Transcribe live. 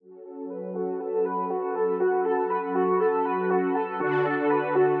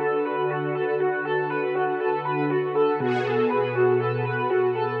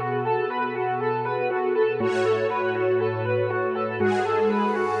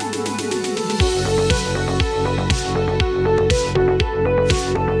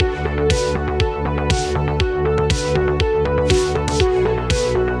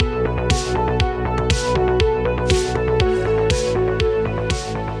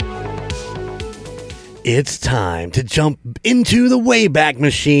It's time to jump into the Wayback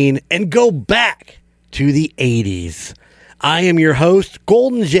Machine and go back to the 80s. I am your host,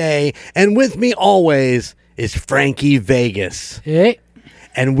 Golden Jay, and with me always is Frankie Vegas. Hey.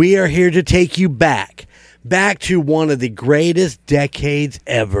 And we are here to take you back to one of the greatest decades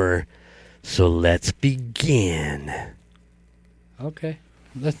ever. So let's begin. Okay,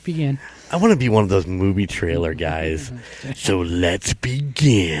 let's begin. I want to be one of those movie trailer guys. So let's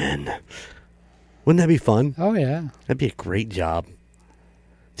begin. Wouldn't that be fun? Oh, yeah. That'd be a great job.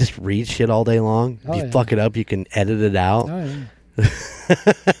 Just read shit all day long. If you fuck it up, you can edit it out. Oh, yeah.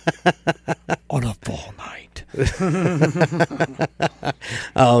 On a full night.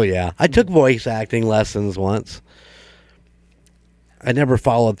 Oh, yeah. I took voice acting lessons once. I never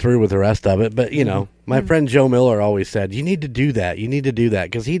followed through with the rest of it, but, you know, my friend Joe Miller always said, you need to do that. You need to do that.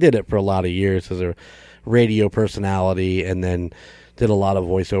 Because he did it for a lot of years as a radio personality and then did a lot of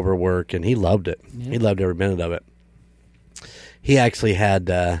voiceover work, and he loved it. Yeah. He loved every minute of it. He actually had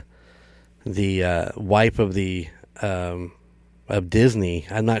the wife of the of Disney.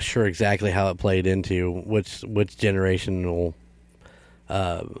 I'm not sure exactly how it played into which generational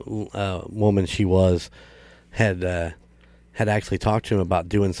woman she was. Had actually talked to him about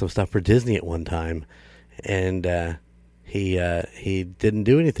doing some stuff for Disney at one time, and he didn't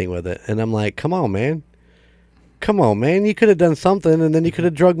do anything with it. And I'm like, come on, man. You could have done something, and then you could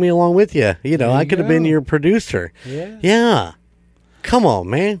have drugged me along with you. You know, I could have been your producer. Yeah. Come on,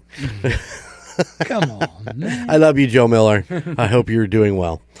 man. Come on, man. I love you, Joe Miller. I hope you're doing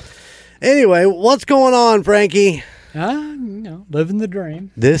well. Anyway, what's going on, Frankie? Living the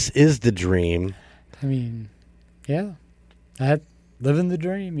dream. This is the dream. I mean, yeah. Living the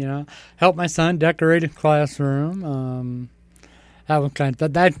dream, you know. Help my son decorate a classroom.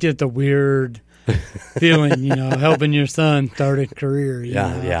 That's just a weird feeling, you know, helping your son start a career.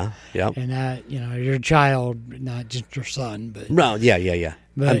 Yeah. And that, you know, your child, not just your son, but. No, yeah.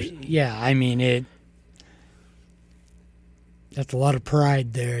 But, I mean, that's a lot of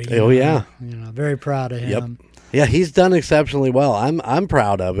pride there. Oh, yeah. You know, very proud of him. Yep. Yeah, he's done exceptionally well. I'm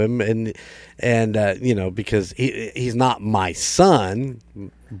proud of him, and you know, because he's not my son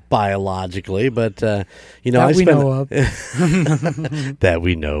biologically, but you know, that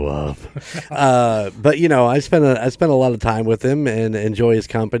we know of. But you know, I spent a lot of time with him and enjoy his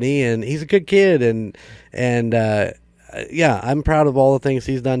company, and he's a good kid, and yeah, I'm proud of all the things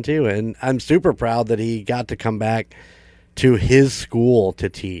he's done too, and I'm super proud that he got to come back to his school to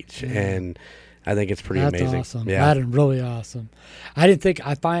teach, and I think it's pretty amazing. That's awesome. Yeah. That's really awesome. I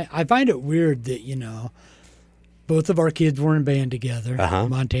find it weird that, you know, both of our kids were in band together,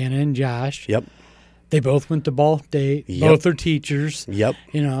 Montana and Josh. Yep. They both went to Ball State. Yep. Both are teachers. Yep.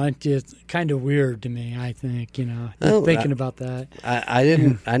 You know, it's just kind of weird to me, I think, you know, thinking about that. I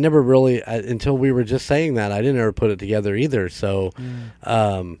didn't, I never really, until we were just saying that, I didn't ever put it together either. So,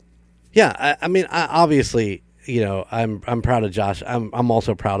 I mean, obviously, you know, I'm proud of Josh. I'm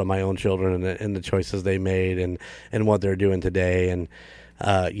also proud of my own children and the choices they made and what they're doing today. And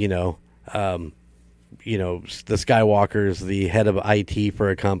you know, the Skywalker's the head of IT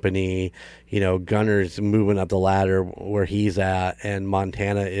for a company. You know, Gunner's moving up the ladder where he's at, and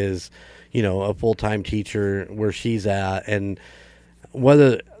Montana is, you know, a full-time teacher where she's at. And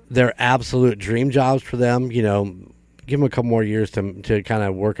whether they're absolute dream jobs for them, you know, give them a couple more years to kind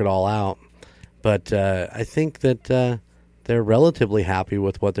of work it all out. But I think that they're relatively happy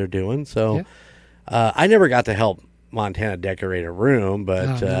with what they're doing. So I never got to help Montana decorate a room,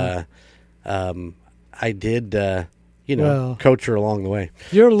 but I did, coach her along the way.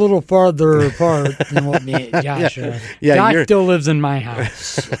 You're a little farther apart than what me and Josh are. Josh still lives in my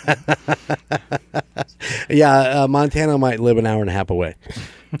house. Montana might live an hour and a half away,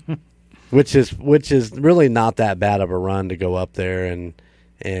 which is really not that bad of a run to go up there and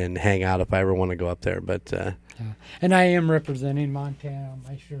hang out if I ever want to go up there. But and I am representing Montana on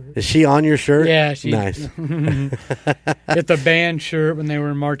my shirt. Is she on your shirt? Yeah, she's nice. It's a band shirt. When they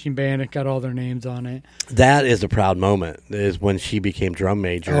were in marching band, it got all their names on it. That is a proud moment, is when she became drum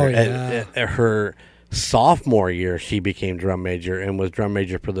major. Oh, yeah. At her sophomore year, she became drum major and was drum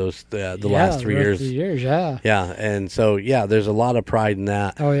major for those the last 3 years. Yeah, and so there's a lot of pride in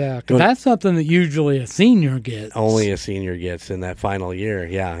that. Oh yeah, because that's something that usually a senior gets. Only a senior gets in that final year.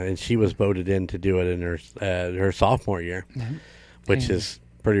 Yeah, and she was voted in to do it in her sophomore year, which is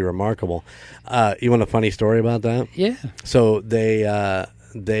pretty remarkable. You want a funny story about that? Yeah. So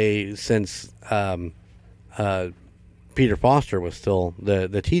they since Peter Foster was still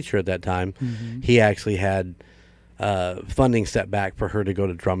the teacher at that time, he actually had funding set back for her to go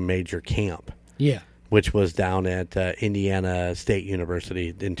to drum major camp. Yeah. Which was down at Indiana State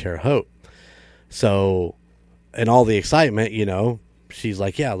University in Terre Haute. So, and all the excitement, she's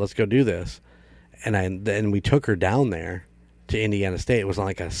like, yeah, let's go do this. And we took her down there to Indiana State. It was on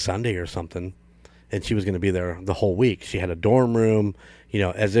like a Sunday or something. And she was going to be there the whole week. She had a dorm room,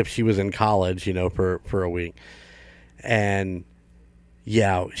 as if she was in college, for a week. And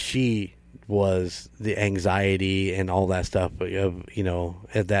yeah, she was the anxiety and all that stuff of,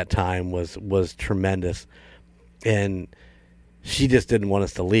 at that time was tremendous. And she just didn't want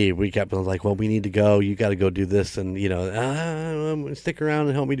us to leave. We kept like, well, we need to go. You got to go do this. And, stick around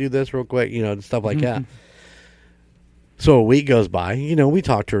and help me do this real quick, stuff like that. So a week goes by, we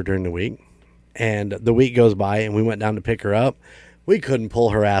talked to her during the week. And the week goes by and we went down to pick her up. We couldn't pull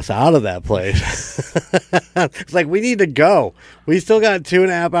her ass out of that place. It's like, we need to go. We still got a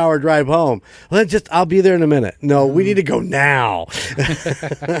 2.5 hour drive home. I'll be there in a minute. No, we need to go now.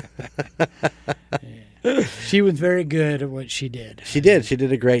 She was very good at what she did. She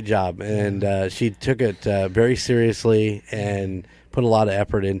did a great job. And she took it very seriously and put a lot of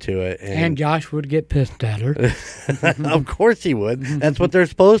effort into it. And Josh would get pissed at her. Of course he would. That's what they're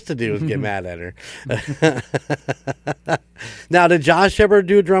supposed to do, is get mad at her. Now, did Josh ever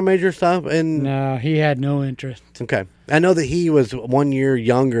do drum major stuff? No, he had no interest. Okay. I know that he was 1 year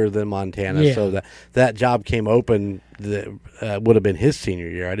younger than Montana, so that job came open that would have been his senior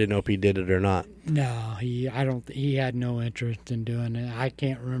year. I didn't know if he did it or not. No, he had no interest in doing it. I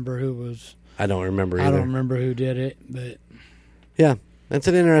can't remember who was. I don't remember either. I don't remember who did it, but yeah, it's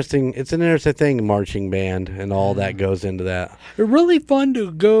an interesting thing, marching band and all that goes into that. It's really fun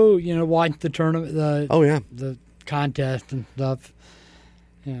to go, watch the tournament, the contest and stuff.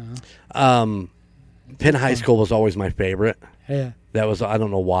 Yeah. Penn High School was always my favorite. Yeah. That was, I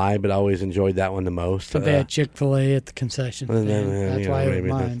don't know why, but I always enjoyed that one the most. But they had Chick-fil-A at the concession stand. That's why it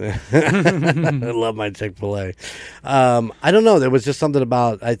was mine. I love my Chick-fil-A. I don't know. There was just something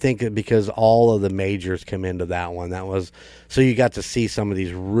about, I think, because all of the majors come into that one. So you got to see some of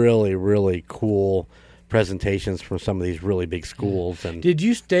these really, really cool presentations from some of these really big schools. And did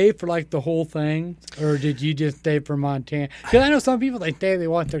you stay for like the whole thing, or did you just stay for Montana? Because I know some people, they stay, they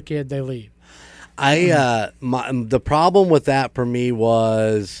watch their kid, they leave. The problem with that for me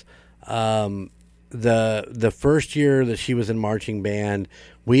was the first year that she was in marching band,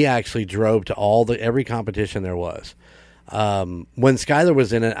 we actually drove to every competition there was. When Skylar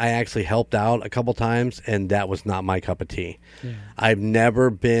was in it, I actually helped out a couple times, and that was not my cup of tea. Yeah. I've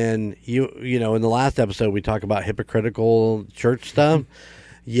never been, in the last episode we talked about hypocritical church stuff.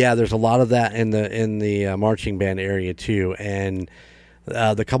 Yeah, there's a lot of that in the marching band area too, and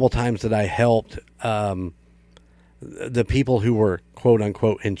the couple times that I helped, the people who were quote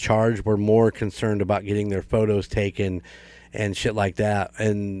unquote in charge were more concerned about getting their photos taken and shit like that,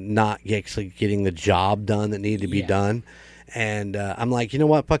 and not actually getting the job done that needed to be done. And I'm like, you know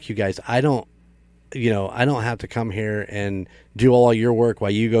what? Fuck you guys. I don't have to come here and do all your work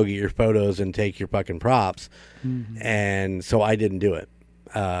while you go get your photos and take your fucking props. Mm-hmm. And so I didn't do it.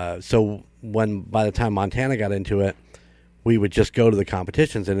 So by the time Montana got into it, we would just go to the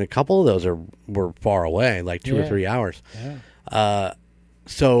competitions, and a couple of those were far away, like 2 or 3 hours. Yeah.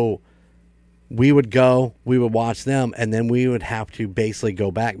 So we would go, we would watch them, and then we would have to basically go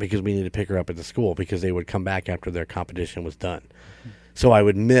back because we needed to pick her up at the school because they would come back after their competition was done. Mm-hmm. So I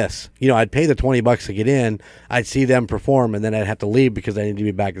would miss. I'd pay the $20 to get in. I'd see them perform, and then I'd have to leave because I needed to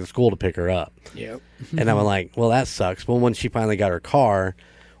be back at the school to pick her up. Yep. And I'm like, well, that sucks. Well, when she finally got her car,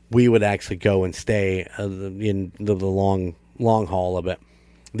 we would actually go and stay in the long haul of it.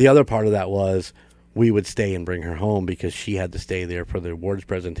 The other part of that was we would stay and bring her home because she had to stay there for the awards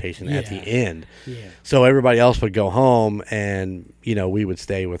presentation at the end. Yeah. So everybody else would go home, and we would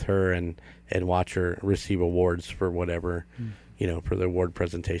stay with her and watch her receive awards for whatever, for the award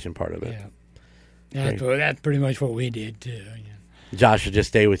presentation part of it. Yeah, that's pretty much what we did too. Yeah. Josh would just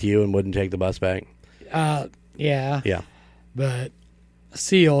stay with you and wouldn't take the bus back. Yeah. But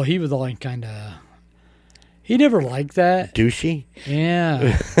Seal, he was like kind of. He never liked that. Douchey?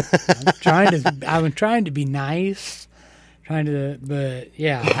 Yeah. I was trying to be nice. But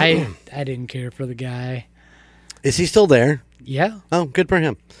yeah, I didn't care for the guy. Is he still there? Yeah. Oh, good for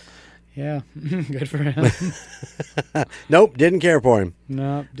him. Yeah, good for him. Nope, didn't care for him.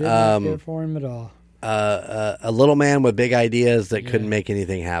 No, didn't care for him at all. A little man with big ideas that couldn't make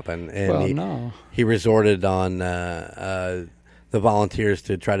anything happen. And he resorted on the volunteers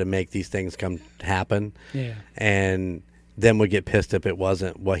to try to make these things happen. Yeah. And then would get pissed if it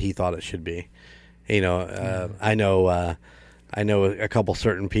wasn't what he thought it should be. I know a couple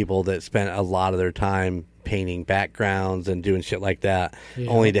certain people that spent a lot of their time painting backgrounds and doing shit like that,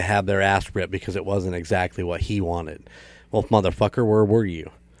 only to have their ass ripped because it wasn't exactly what he wanted. Well, motherfucker, where were you?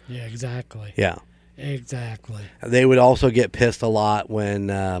 Yeah, exactly. Yeah. Exactly. They would also get pissed a lot when,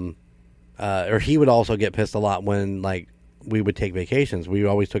 or he would also get pissed a lot when, like, we would take vacations. We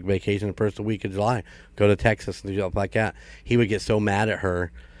always took vacation the first week of July, go to Texas and stuff like that. He would get so mad at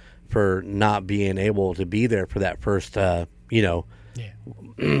her for not being able to be there for that first, you know, Yeah.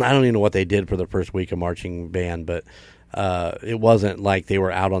 I don't even know what they did for the first week of marching band, but it wasn't like they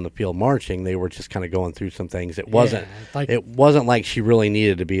were out on the field marching. They were just kind of going through some things. It wasn't it wasn't like she really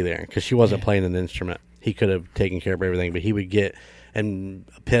needed to be there because she wasn't playing an instrument. He could have taken care of everything, but he would get and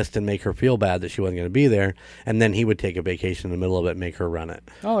pissed and make her feel bad that she wasn't going to be there, and then he would take a vacation in the middle of it and make her run it.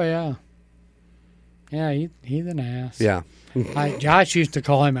 Oh, yeah. Yeah, he's an ass. Yeah. Josh used to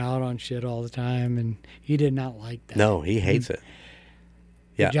call him out on shit all the time, and he did not like that. No, he hates it.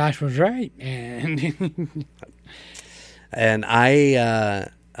 Yeah. But Josh was right, and and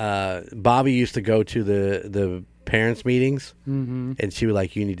Bobby used to go to the parents' meetings, mm-hmm. and she was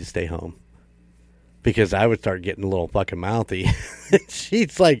like, "You need to stay home." Because I would start getting a little fucking mouthy.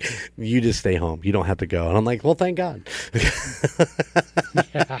 She's like, "You just stay home. You don't have to go." And I'm like, "Well, thank God."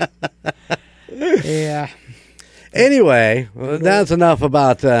 Yeah. Anyway, that's enough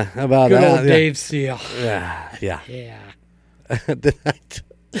about good that. old Dave Seal. Yeah. Yeah.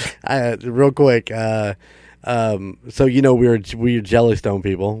 Real quick. So we were Jellystone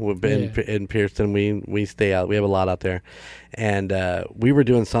people in Pearson. We stay out. We have a lot out there, and we were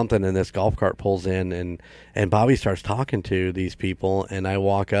doing something, and this golf cart pulls in, and Bobby starts talking to these people, and I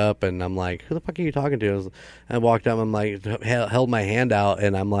walk up, and I'm like, "Who the fuck are you talking to?" I walked up, and I'm like, held my hand out,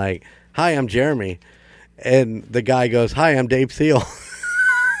 and I'm like, "Hi, I'm Jeremy," and the guy goes, "Hi, I'm Dave Seal."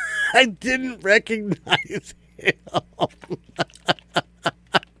 I didn't recognize him.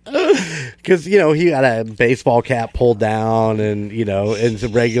 Because, he had a baseball cap pulled down and, in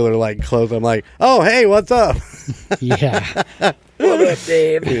some regular, clothes. I'm like, "Oh, hey, what's up?" Yeah. What up,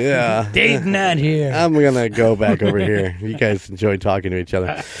 Dave? Yeah. Dave's not here. I'm going to go back over here. You guys enjoy talking to each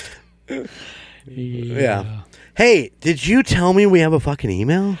other. Yeah. Hey, did you tell me we have a fucking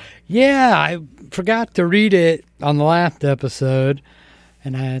email? Yeah, I forgot to read it on the last episode,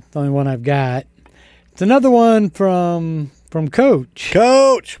 and it's the only one I've got. It's another one from Coach.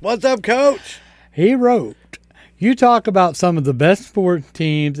 Coach! What's up, Coach? He wrote, "You talk about some of the best sports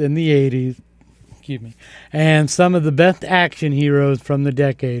teams in the 80s, and some of the best action heroes from the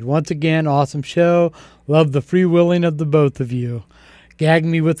decade. Once again, awesome show. Love the freewheeling of the both of you. Gag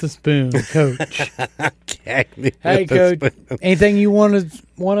me with a spoon, Coach." Gag me Hey, with Coach, a spoon. anything you want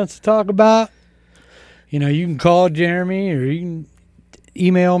us to talk about? You can call Jeremy or you can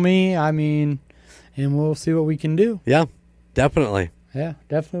email me. And we'll see what we can do. Yeah, definitely. Yeah,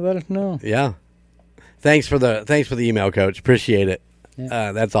 definitely let us know. Yeah. Thanks for the email, Coach. Appreciate it.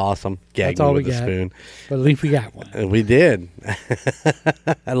 Yeah. That's awesome. Gag That's me all with we a got. spoon. But at least we got one. And we did.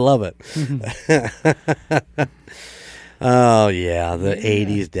 I love it. Oh, yeah. The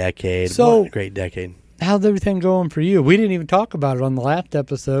 80s decade. So, what a great decade. How's everything going for you? We didn't even talk about it on the last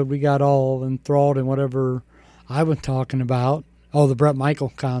episode. We got all enthralled in whatever I was talking about. Oh, the Bret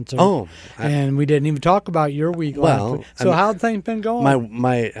Michaels concert. Oh. And we didn't even talk about your week last week. So how's things been going?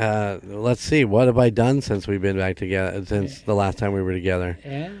 My let's see. What have I done since we've been back together, since the last time we were together?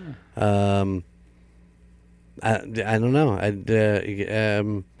 Yeah. I don't know.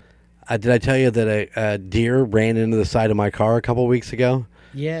 Did I tell you that a deer ran into the side of my car a couple weeks ago?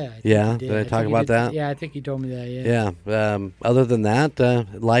 Yeah. Yeah. Did I talk about that? Yeah, I think you told me that. Yeah. Yeah. Other than that,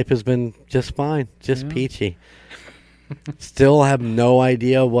 life has been just fine, just peachy. Still have no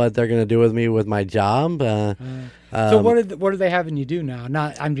idea what they're going to do with me with my job. So what are they having you do now?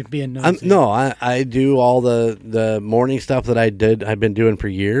 I'm just being nosy. I do all the morning stuff that I've been doing for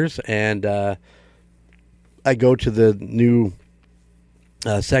years, and I go to the new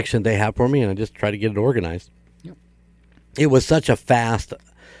section they have for me, and I just try to get it organized. Yep. It was such a fast,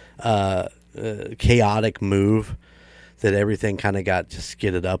 chaotic move that everything kind of got just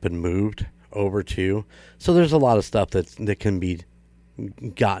skidded up and moved over to. So there's a lot of stuff that can be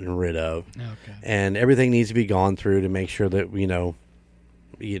gotten rid of. Okay. And everything needs to be gone through to make sure that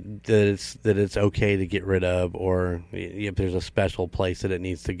that it's okay to get rid of, or if there's a special place that it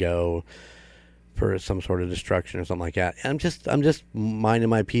needs to go for some sort of destruction or something like that. I'm just minding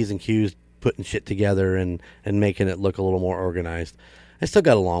my P's and Q's, putting shit together and making it look a little more organized. I still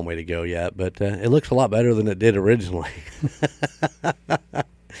got a long way to go yet, but it looks a lot better than it did originally.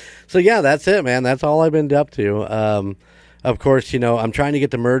 So yeah, that's it, man. That's all I've been up to. Of course, I'm trying to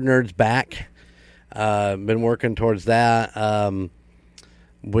get the Murd Nerds back. Been working towards that.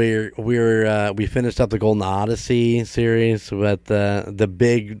 We finished up the Golden Odyssey series with the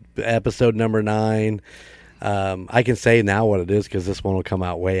big episode number 9. I can say now what it is because this one will come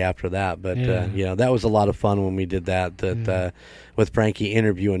out way after that. But that was a lot of fun when we did that. With Frankie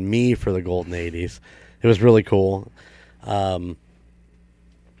interviewing me for the Golden 80s, it was really cool. I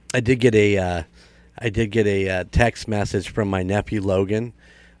did get a text message from my nephew Logan,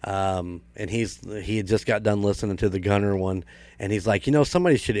 and he had just got done listening to the Gunner one, and he's like,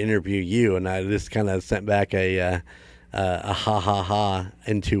 somebody should interview you, and I just kind of sent back a ha ha ha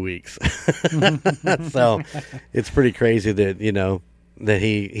in 2 weeks. So it's pretty crazy that that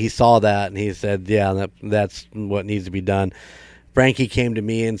he saw that and he said, yeah, that's what needs to be done. Frankie came to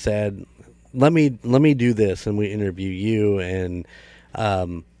me and said, let me do this, and we interview you. And I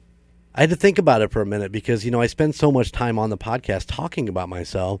had to think about it for a minute because I spend so much time on the podcast talking about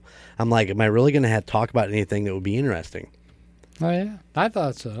myself. I'm like, am I really going to have to talk about anything that would be interesting? Oh yeah, I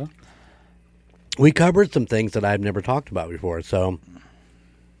thought so. We covered some things that I've never talked about before, so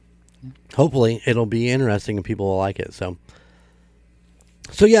hopefully it'll be interesting and people will like it. So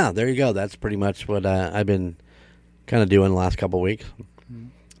yeah, there you go. That's pretty much what I've been kind of doing the last couple of weeks,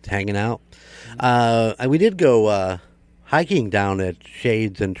 hanging out. We did go hiking down at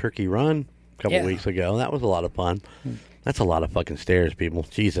Shades and Turkey Run a couple weeks ago. That was a lot of fun. That's a lot of fucking stairs, people.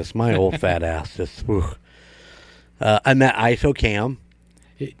 Jesus, my old fat ass just. I met ISO Cam.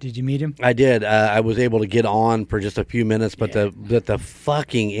 Did you meet him? I did. I was able to get on for just a few minutes, but the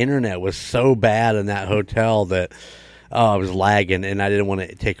fucking internet was so bad in that hotel that I was lagging, and I didn't want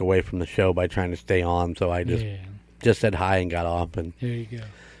to take away from the show by trying to stay on, so I just said hi and got off. And there you go.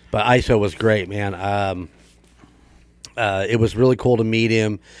 But ISO was great, man. It was really cool to meet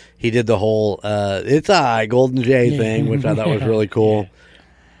him. He did the whole "It's I Golden J" thing, which I thought was really cool.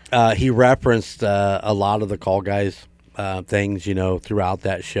 He referenced a lot of the Call Guys things, throughout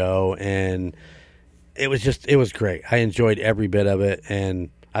that show, and it was great. I enjoyed every bit of it, and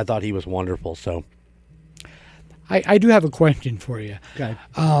I thought he was wonderful. So, I do have a question for you. Okay.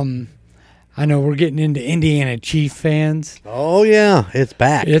 I know we're getting into Indiana Chief fans. Oh yeah, it's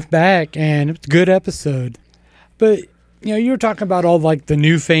back. It's back, and it's a good episode. But you were talking about all like the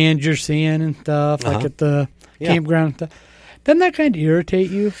new fans you're seeing and stuff, like at the campground and stuff. Doesn't that kind of irritate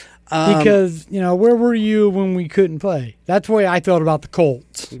you? Because, where were you when we couldn't play? That's the way I felt about the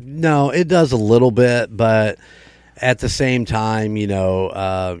Colts. No, it does a little bit, but at the same time, you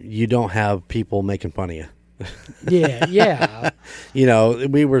don't have people making fun of you. Yeah.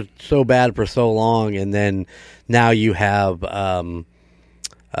 We were so bad for so long, and then now you have,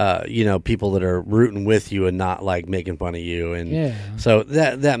 people that are rooting with you and not, like, making fun of you. And so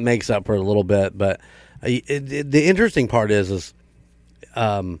that makes up for a little bit. But the interesting part is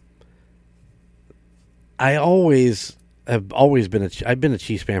I've been a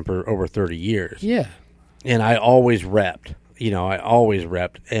Chiefs fan for over 30 years. Yeah. And I always repped.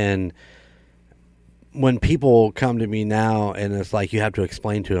 And when people come to me now and it's like you have to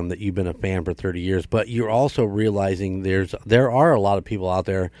explain to them that you've been a fan for 30 years, but you're also realizing there are a lot of people out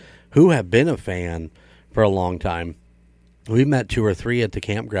there who have been a fan for a long time. We met 2 or 3 at the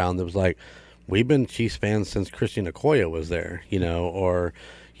campground that was like, we've been Chiefs fans since Christian Okoye was there, or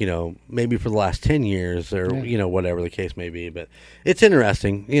maybe for the last 10 years or, whatever the case may be. But it's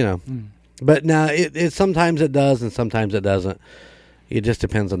interesting, But now it sometimes it does and sometimes it doesn't. It just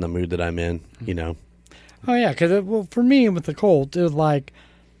depends on the mood that I'm in, Oh, yeah, because for me with the Colts, it was like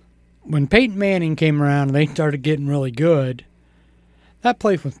when Peyton Manning came around and they started getting really good, that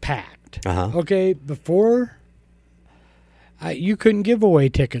place was packed. Uh-huh. Okay, before, you couldn't give away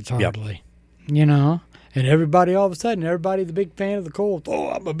tickets hardly, And everybody, all of a sudden, everybody's a big fan of the Colts. Oh,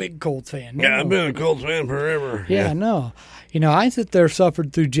 I'm a big Colts fan. No. Yeah, I've been a Colts fan forever. Yeah, no. I sit there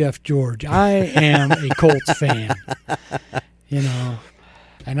suffered through Jeff George. I am a Colts fan.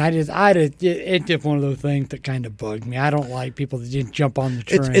 And it's just one of those things that kind of bugged me. I don't like people that didn't jump on the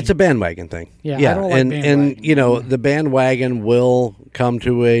train. It's a bandwagon thing. Yeah. I don't like bandwagon. And the bandwagon will come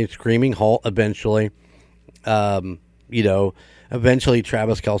to a screaming halt eventually. Eventually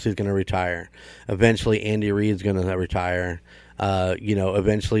Travis Kelce's going to retire. Eventually Andy Reid's going to retire.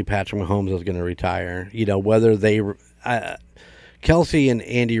 Eventually Patrick Mahomes is going to retire. Whether they Kelce and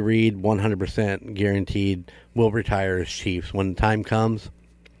Andy Reid 100% guaranteed will retire as Chiefs when the time comes.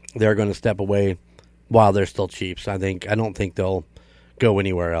 They're going to step away while they're still Chiefs. I don't think they'll go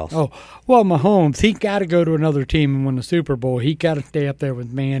anywhere else. Oh, well, Mahomes, he got to go to another team and win the Super Bowl. He got to stay up there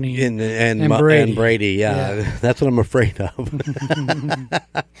with Manning and Brady. And Brady, yeah. That's what I'm afraid of.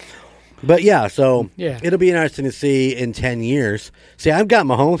 But so it'll be interesting to see in 10 years. See, I've got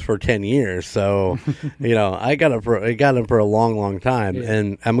Mahomes for 10 years, so I got him for a long, long time,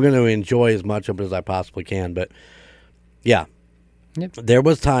 and I'm going to enjoy as much of it as I possibly can. But there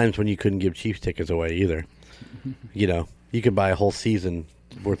was times when you couldn't give Chiefs tickets away either. you know, you could buy a whole season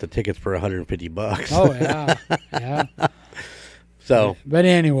worth of tickets for $150. Oh yeah, yeah. So, but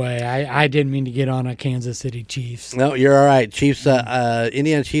anyway, I didn't mean to get on a Kansas City Chiefs. no, you're all right. Chiefs,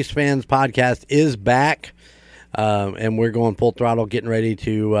 Indiana Chiefs fans podcast is back, and we're going full throttle, getting ready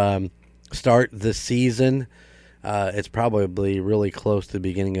to start the season. It's probably really close to the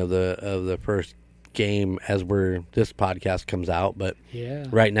beginning of the first game as this podcast comes out, but Yeah.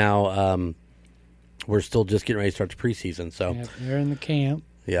 right now we're still just getting ready to start the preseason. So, Yep, they're in the camp.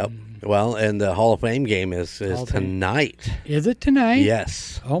 yep. Well, and the Hall of Fame game is tonight. Is it tonight?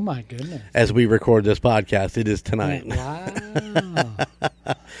 Yes. Oh my goodness. As we record this podcast, it is tonight. Wow.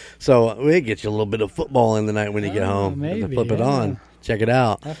 So we get you a little bit of football in the night when you get Oh, home. maybe, and flip it yeah. on. Check it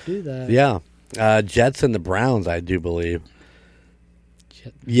out. I have to do that. Yeah. Jets and the Browns, I do believe.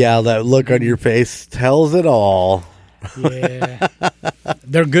 Yeah, that look on your face tells it all. Yeah.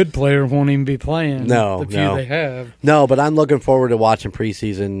 Their good player won't even be playing. No, The few no. they have. No, but I'm looking forward to watching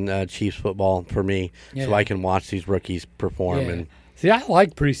preseason Chiefs football for me, so Yeah. I can watch these rookies perform. Yeah. And See, I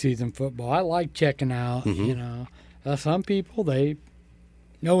like preseason football. I like checking out, Mm-hmm. you know. Some people,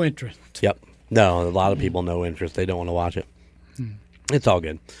 no interest. yep, no, a lot of people no interest. They don't want to watch it. It's all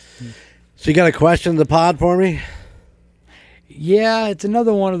good. So you got a question to the pod for me? Yeah, it's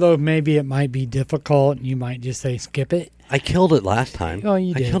another one of those, maybe it might be difficult, and you might just say skip it. I killed it last time. Oh,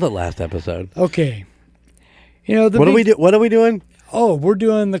 you I did. killed it last episode. Okay. You know, What are we doing? Oh, we're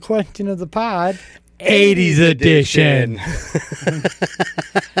doing the question of the pod. 80's edition.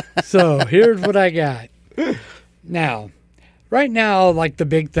 So here's what I got. Now, right now, like the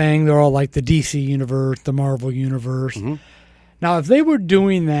big thing, they're all like the DC universe, the Marvel universe. Mm-hmm. Now, if they were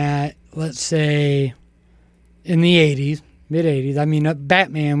doing that, let's say in the 80s, mid 80s, I mean,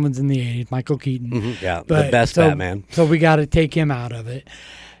 Batman was in the 80s, Michael Keaton. Mhm, yeah, the But- best Batman. So we got to take him out of it.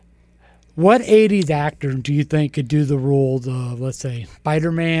 What 80s actor do you think could do the roles of, let's say,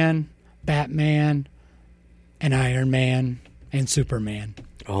 Spider-Man, Batman, and Iron Man, and Superman?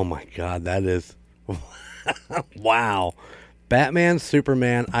 Oh my God, that is wow. Batman,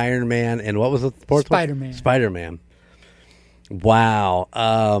 Superman, Iron Man, and what was the fourth one? Spider-Man. Spider-Man. Wow.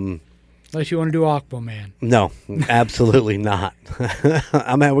 Unless you want to do Aquaman. No, absolutely not. This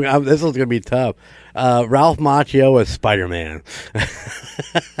is going to be tough. Ralph Macchio as Spider-Man.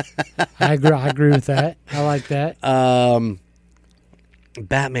 I agree with that. I like that.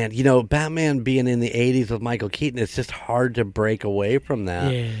 Batman. Batman being in the 80s with Michael Keaton, it's just hard to break away from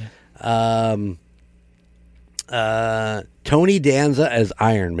that. Yeah. Tony Danza as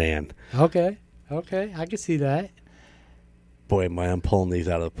Iron Man. Okay. I can see that. Boy, I'm pulling these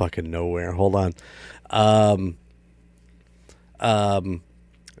out of fucking nowhere. Hold on.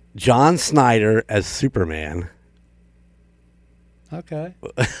 John Snyder as Superman. Okay.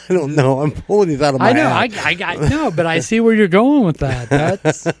 I don't know. I'm pulling these out of my I know. ass. No, but I see where you're going with that.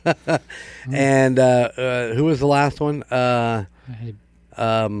 That's And who was the last one? Hey,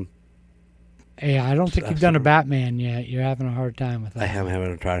 I don't think you've done a Batman yet. You're having a hard time with that. I am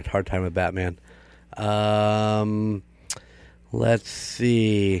having a hard time with Batman. Let's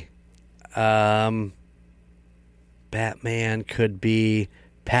see. Batman could be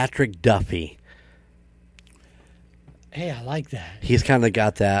Patrick Duffy. Hey, I like that. He's kind of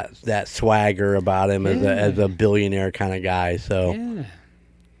got that swagger about him as a billionaire kind of guy. So Yeah.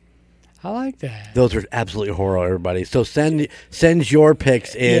 I like that. those are absolutely horrible, everybody. So send your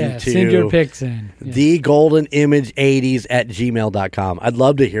picks in to send your picks in. Yeah. thegoldenimage80s@gmail.com. I'd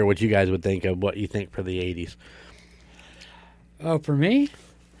love to hear what you guys would think of what you think for the 80s. Oh, for me?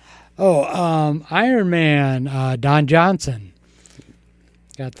 Oh, Iron Man, Don Johnson.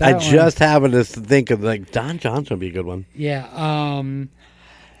 Got that I one. just happened to think of Don Johnson would be a good one. Yeah.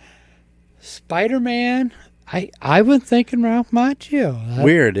 Spider-Man, I was thinking Ralph Macchio.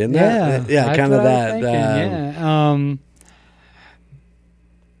 Weird, isn't that? Yeah, that's kind of what I was that. thinking, yeah.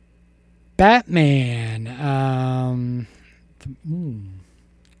 Batman.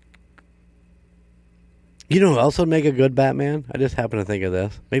 You know who else would make a good Batman? I just happened to think of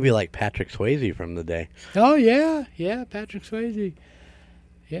this. Maybe like Patrick Swayze from the day. Oh, yeah. Yeah, Patrick Swayze.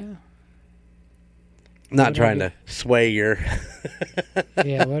 Yeah. Not What trying I to sway your...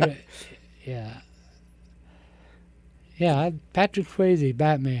 Yeah, yeah. Yeah, Patrick Swayze,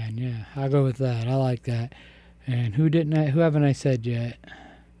 Batman. Yeah, I'll go with that. I like that. And who haven't I said yet?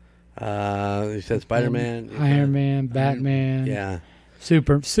 You said Spider-Man. Iron Man, Batman. Yeah.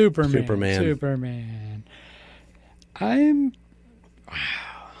 Superman. Superman.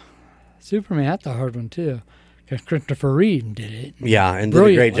 Superman, that's a hard one too. Because Christopher Reeve did it. Yeah, and did a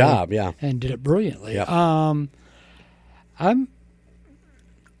great Brilliantly. job, yeah. And did it brilliantly. Yep. I'm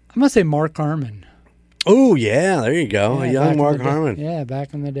gonna say Mark Harmon. Oh, yeah, there you go. Yeah, a young back in Mark the day. Harmon. Yeah,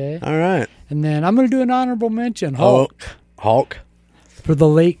 back in the day. All right. And then I'm going to do an honorable mention, Hulk, Hulk. for the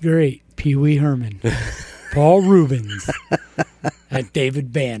late, great Pee Wee Herman, Paul Rubens, and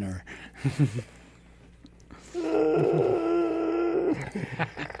David Banner.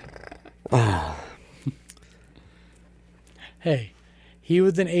 Hey, he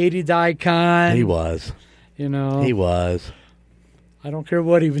was an 80s icon. He was. You know. He was. I don't care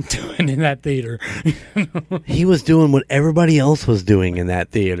what he was doing in that theater. He was doing what everybody else was doing in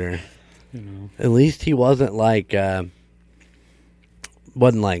that theater. You know. At least he wasn't like, I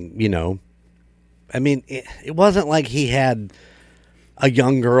mean, it wasn't like he had a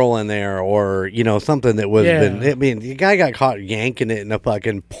young girl in there or, something that was I mean, the guy got caught yanking it in a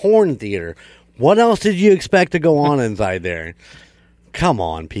fucking porn theater. What else did you expect to go on inside there? Come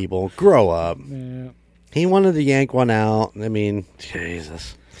on, people. Grow up. Yeah. He wanted to yank one out. I mean,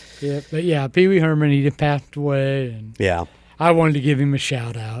 Jesus. Yeah, but yeah, Pee Wee Herman, he just passed away, and Yeah. I wanted to give him a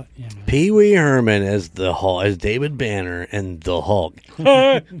shout out. Pee Wee Herman as the Hulk, as David Banner and the Hulk.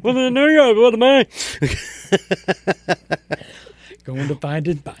 Hi, well in New York, what am I? Going to find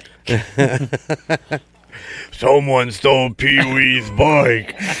his bike. Someone stole Pee Wee's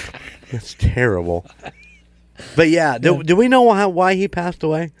bike. That's terrible. But yeah, do we know why he passed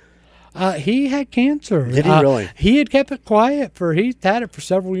away? He had cancer. Did he really? He had kept it quiet he'd had it for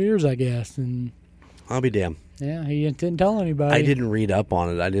several years, I guess. And I'll be damned. yeah, he didn't tell anybody. I didn't read up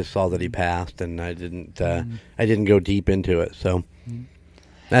on it. I just saw that he passed, and I didn't go deep into it. So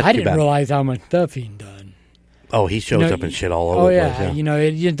that's I too didn't bad. realize how much stuff he'd done. Oh, he shows up in shit all over the place. Yeah.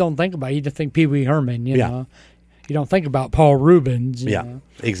 You just don't think about it. You just think Pee Wee Herman, you know. You don't think about Paul Rubens. You know?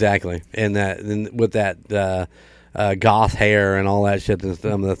 Exactly. And with that goth hair and all that shit, and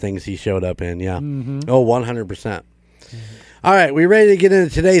some of the things he showed up in. Yeah. Mm-hmm. Oh, 100%. All right, we ready to get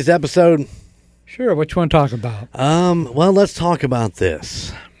into today's episode? Sure. What you want to talk about? Well, let's talk about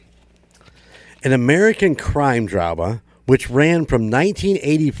this. An American crime drama which ran from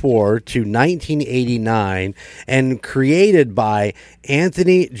 1984 to 1989 and created by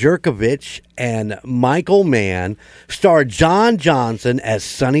Anthony Jerkovich and Michael Mann, starred John Johnson as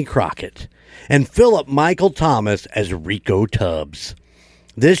Sonny Crockett and Philip Michael Thomas as Rico Tubbs.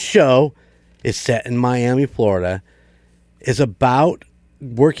 This show is set in Miami, Florida, is about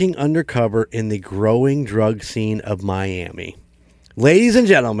working undercover in the growing drug scene of Miami. Ladies and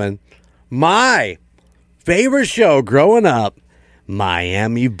gentlemen, my favorite show growing up,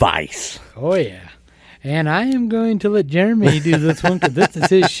 Miami Vice. Oh, yeah. And I am going to let Jeremy do this one because this is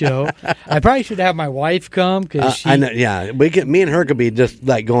his show. I probably should have my wife come because she. I know, yeah, me and her could be just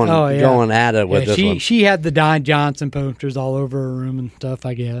like going at it with this one. She had the Don Johnson posters all over her room and stuff.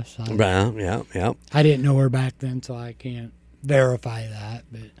 I guess. Yeah. I didn't know her back then, so I can't verify that.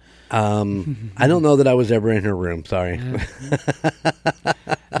 But I don't know that I was ever in her room. Sorry.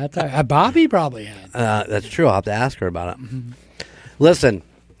 That's all right. Bobby probably had. That's true. I'll have to ask her about it. Mm-hmm. Listen,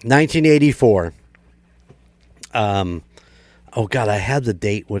 1984. Oh God, I had the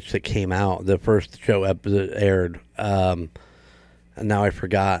date which it came out. The first show episode aired. And now I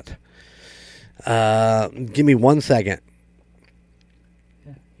forgot. Give me 1 second.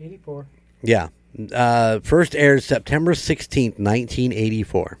 Yeah, 84. Yeah. First aired September 16th,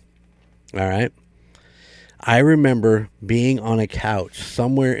 1984. All right. I remember being on a couch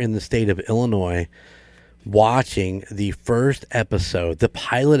somewhere in the state of Illinois watching the first episode, the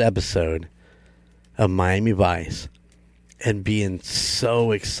pilot episode of Miami Vice, and being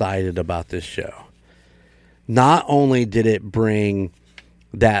so excited about this show. Not only did it bring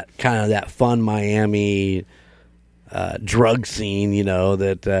that kind of that fun Miami drug scene,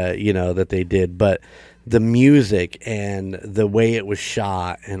 that they did, but the music and the way it was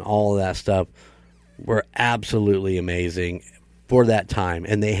shot and all of that stuff were absolutely amazing for that time.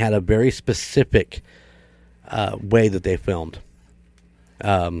 And they had a very specific way that they filmed.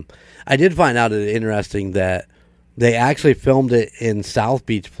 I did find out it interesting that they actually filmed it in South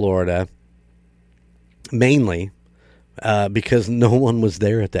Beach, Florida, mainly because no one was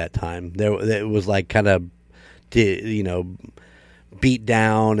there at that time. It was like kind of, beat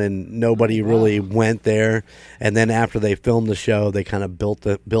down and nobody really went there. And then after they filmed the show, they kind of built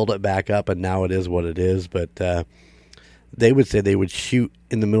it back up, and now it is what it is. But they would say they would shoot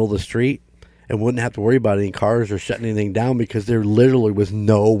in the middle of the street and wouldn't have to worry about any cars or shutting anything down because there literally was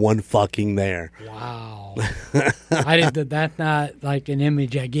no one fucking there. Wow. That's not like an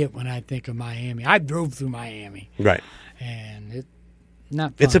image I get when I think of Miami. I drove through Miami. Right. And it's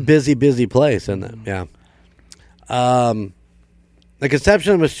not fun. It's a busy, busy place, isn't it? Yeah. The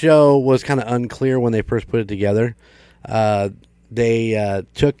conception of the show was kind of unclear when they first put it together. They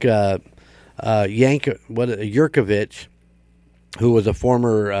took Yurkovich, who was a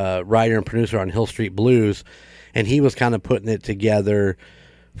former writer and producer on Hill Street Blues, and he was kind of putting it together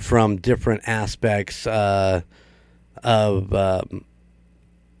from different aspects of law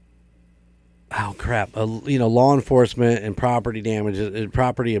enforcement and property damages, and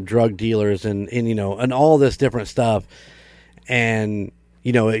property of drug dealers, and all this different stuff. And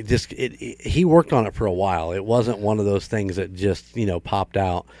he worked on it for a while. It wasn't one of those things that just popped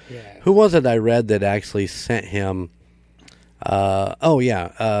out. Yeah. Who was it I read that actually sent him?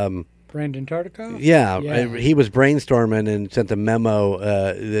 Brandon Tartikoff? Yeah, he was brainstorming and sent a memo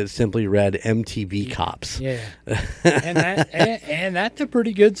that simply read "MTV Cops." Yeah, and that's a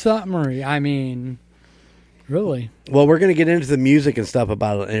pretty good summary. I mean, really. Well, we're going to get into the music and stuff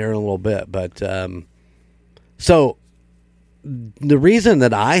about it here in a little bit, but so the reason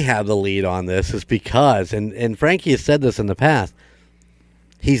that I have the lead on this is because, and Frankie has said this in the past,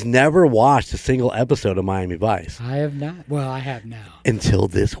 he's never watched a single episode of Miami Vice. I have not. Well, I have now. Until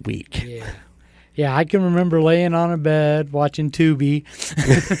this week. Yeah. Yeah, I can remember laying on a bed watching Tubi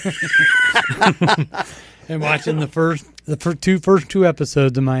and watching the first two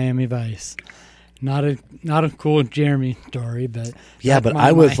episodes of Miami Vice. Not a cool Jeremy story, but yeah, but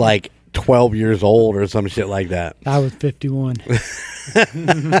I was like 12 years old or some shit like that. I was 51.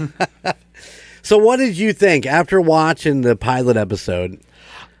 So what did you think after watching the pilot episode?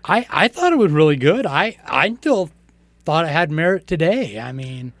 I thought it was really good. I still thought it had merit today. I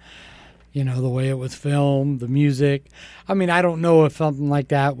mean, the way it was filmed, the music. I mean, I don't know if something like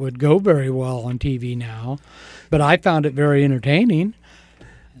that would go very well on TV now, but I found it very entertaining.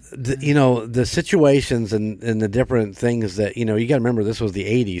 The situations and the different things that, you got to remember this was the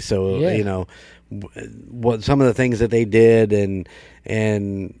 80s. So, yeah. What some of the things that they did and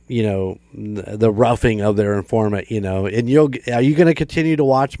the roughing of their informant, and are you going to continue to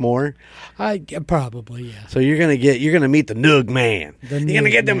watch more? I probably, yeah. So you're going to meet the Noog Man. You're going to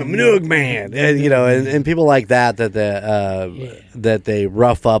get them a Noog Man, and people like that they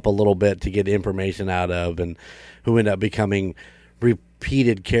rough up a little bit to get information out of, and who end up becoming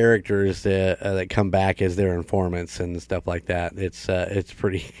repeated characters that come back as their informants and stuff like that. It's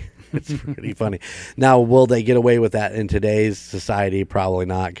pretty. It's pretty funny. Now, will they get away with that in today's society? Probably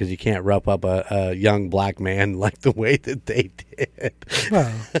not, because you can't rough up a young black man like the way that they did.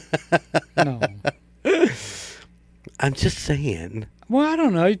 Well, no. I'm just saying. Well, I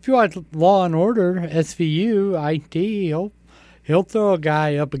don't know. If you watch Law and Order, SVU, IT, he'll throw a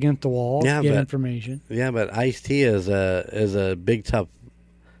guy up against the wall, get information. Yeah, but Ice-T is a big tough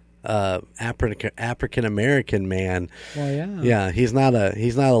African American man. Well, yeah. Yeah, he's not a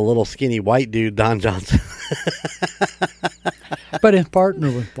little skinny white dude, Don Johnson. But his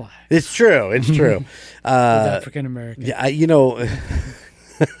partner was black. It's true. African American. Yeah,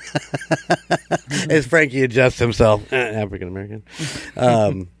 as Frankie adjusts himself, African American.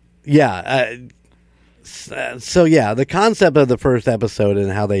 So the concept of the first episode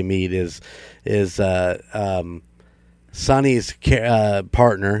and how they meet is Sonny's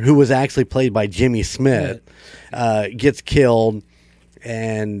partner, who was actually played by Jimmy Smith, gets killed,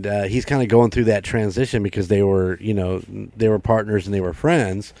 and he's kind of going through that transition because they were partners and they were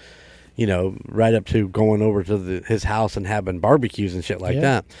friends, right up to going over to his house and having barbecues and shit like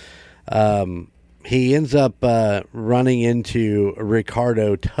that. He ends up running into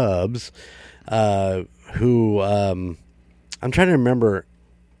Ricardo Tubbs, who I'm trying to remember.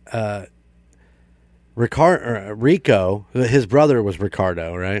 Rico, his brother was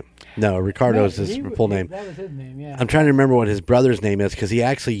Ricardo, right? No, Ricardo is his full name. That was his name, yeah. I'm trying to remember what his brother's name is because he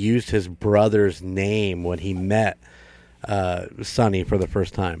actually used his brother's name when he met Sonny for the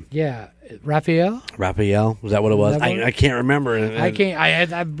first time. Yeah, Raphael? Was that what it was? I can't remember.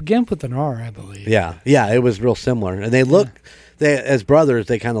 I began with an R, I believe. Yeah, it was real similar. And they look, as brothers,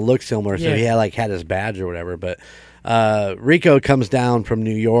 they kind of look similar. So he had his badge or whatever, but Rico comes down from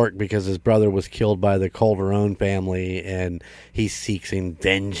New York because his brother was killed by the Calderone family, and he's seeking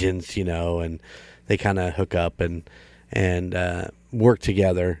vengeance, and they kind of hook up and work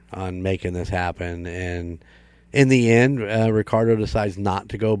together on making this happen. And in the end, Ricardo decides not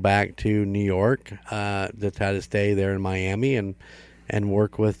to go back to New York, just had to stay there in Miami and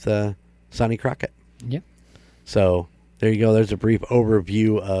work with Sonny Crockett. Yep. So there you go. There's a brief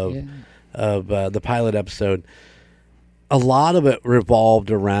overview of the pilot episode. A lot of it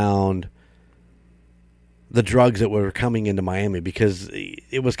revolved around the drugs that were coming into Miami because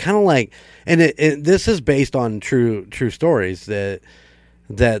it was kind of like, and this is based on true stories, that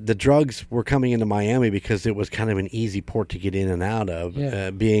that the drugs were coming into Miami because it was kind of an easy port to get in and out of,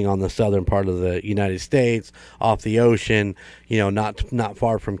 being on the southern part of the United States, off the ocean, not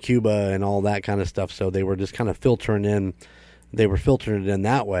far from Cuba and all that kind of stuff. So they were just kind of filtering in. They were filtering it in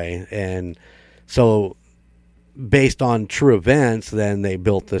that way. And so based on true events, then they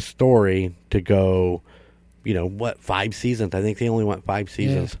built this story to go, 5 seasons? I think they only went 5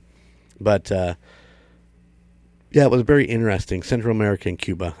 seasons. Yeah. But, yeah, it was very interesting. Central America and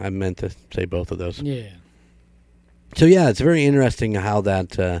Cuba. I meant to say both of those. Yeah. So yeah, it's very interesting how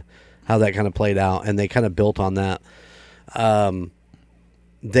that kind of played out, and they kind of built on that.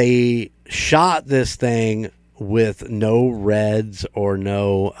 They shot this thing with no reds or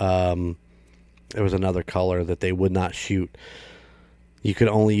no. There was another color that they would not shoot. You could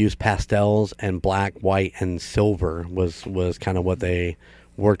only use pastels, and black, white, and silver was kind of what they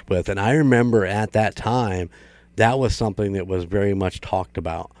worked with. And I remember at that time, that was something that was very much talked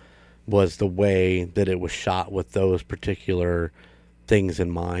about, was the way that it was shot with those particular things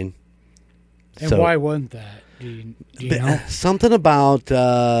in mind. And why wasn't that? Do you know? Something about,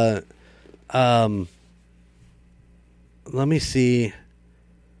 let me see.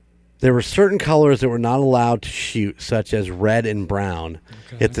 There were certain colors that were not allowed to shoot, such as red and brown.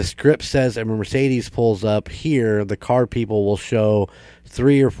 Okay. If the script says a Mercedes pulls up here, the car people will show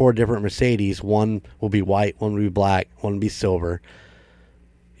 3 or 4 different Mercedes. One will be white, one will be black, one will be silver.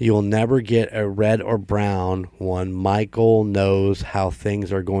 You will never get a red or brown one. Michael knows how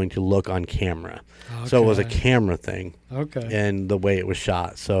things are going to look on camera. Okay. So it was a camera thing. Okay. And the way it was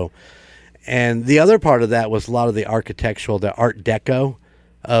shot. So, and the other part of that was a lot of the architectural, the Art Deco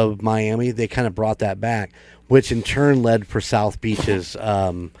of Miami. They kind of brought that back, which in turn led for South Beach's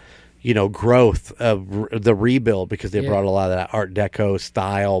growth of the rebuild, because they brought a lot of that Art Deco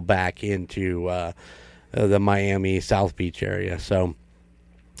style back into the Miami South Beach area. So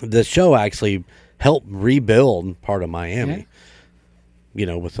the show actually helped rebuild part of Miami,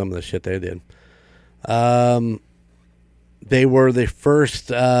 with some of the shit they did. They were the first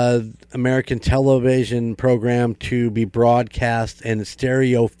American television program to be broadcast in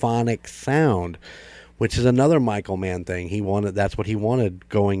stereophonic sound, which is another Michael Mann thing. That's what he wanted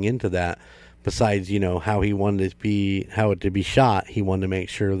going into that. Besides, how he wanted how it to be shot, he wanted to make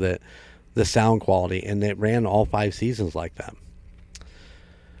sure that the sound quality, and it ran all 5 seasons like that.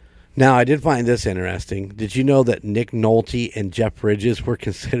 Now, I did find this interesting. Did you know that Nick Nolte and Jeff Bridges were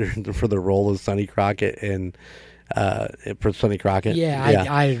considered for the role of Sonny Crockett for Sonny Crockett? Yeah.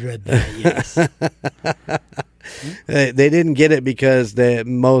 I read that, yes. They didn't get it because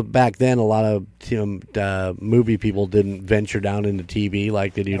back then a lot of movie people didn't venture down into TV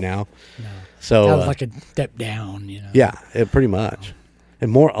like they do now. No. So that was like a step down, Yeah, pretty much,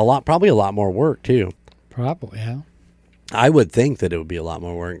 and probably a lot more work too. Probably, yeah. I would think that it would be a lot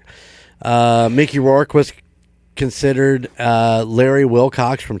more work. Mickey Rourke was considered. Larry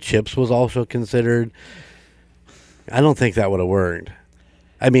Wilcox from Chips was also considered. I don't think that would have worked.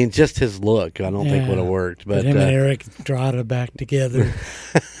 I mean, just his look, I don't think would have worked. But him and Eric Estrada back together,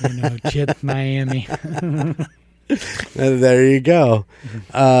 Chips Miami. There you go.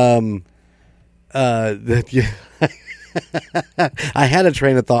 I had a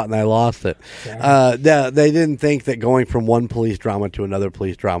train of thought and I lost it. They didn't think that going from one police drama to another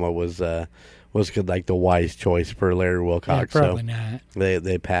police drama was good, like the wise choice for Larry Wilcox. Yeah, probably not.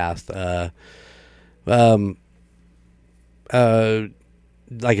 They passed.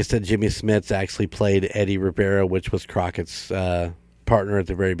 Like I said, Jimmy Smits actually played Eddie Rivera, which was Crockett's partner at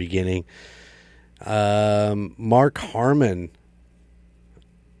the very beginning. Mark Harmon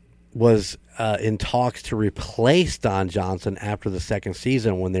was in talks to replace Don Johnson after the second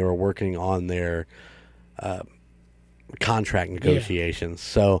season when they were working on their contract negotiations.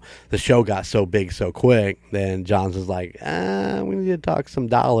 So the show got so big so quick, then Johnson's like, we need to talk some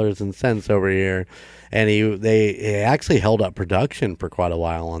dollars and cents over here. And they actually held up production for quite a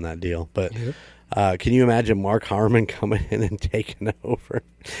while on that deal. But can you imagine Mark Harmon coming in and taking over?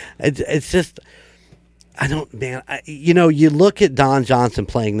 It's just, you look at Don Johnson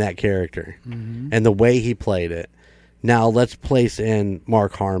playing that character and the way he played it. Now let's place in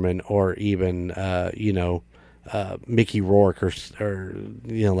Mark Harmon or even, Mickey Rourke or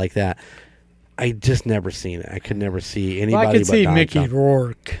like that. I just never seen it. I could never see anybody. Well, I could see Don Mickey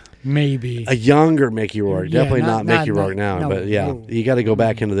Johnson. Maybe A younger Mickey Rourke. Yeah, Definitely not Mickey Rourke now. no, but yeah, no. you got to go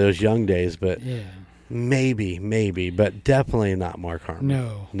back into those young days. But Yeah. maybe, but definitely not Mark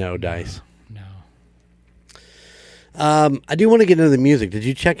Harmon. No dice. No. I do want to get into the music. Did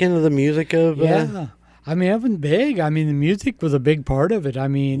you check into the music of? Yeah. I mean, it was big. I mean, the music was a big part of it. I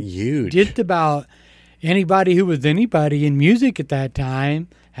mean, Huge. Just about anybody who was anybody in music at that time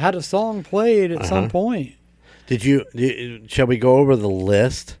had a song played at some point. Shall we go over the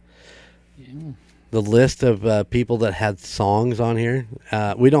list? Yeah. The list of people that had songs on here.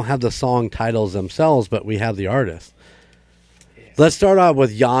 We don't have the song titles themselves, but we have the artists. Yeah. Let's start out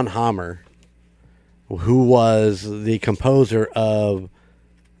with Jan Hammer, who was the composer of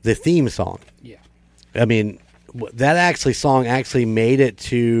the theme song. Yeah. I mean, that song made it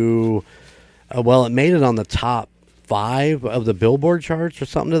to, it made it on the top 5 of the Billboard charts or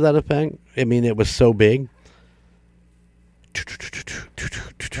something to that effect. I mean, it was so big.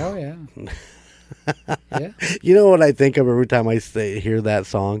 Oh, yeah. Yeah. You know what I think of every time I hear that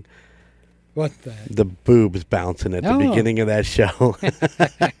song? What the boobs bouncing at the beginning of that show.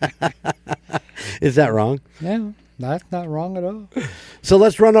 Is that wrong? Yeah, that's not wrong at all. So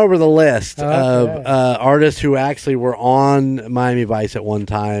let's run over the list of artists who actually were on Miami Vice at one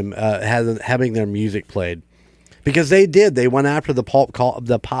time, having their music played. Because they did. They went after the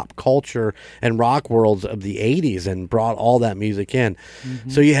pop culture and rock worlds of the 80s and brought all that music in.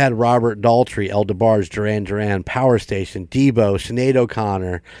 Mm-hmm. So you had Robert Daltrey, El DeBarge, Duran Duran, Power Station, Debo, Sinead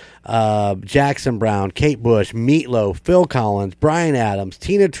O'Connor, Jackson Brown, Kate Bush, Meatloaf, Phil Collins, Bryan Adams,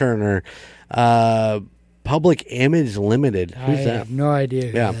 Tina Turner, Public Image Limited. Who's that? I have no idea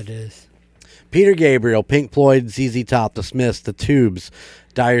who that is. Peter Gabriel, Pink Floyd, ZZ Top, The Smiths, The Tubes,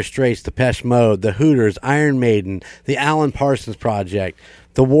 Dire Straits, Depeche Mode, The Hooters, Iron Maiden, The Alan Parsons Project,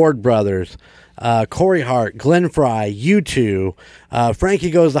 The Ward Brothers, Corey Hart, Glenn Frey, U2,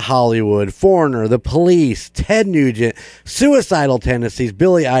 Frankie Goes to Hollywood, Foreigner, The Police, Ted Nugent, Suicidal Tendencies,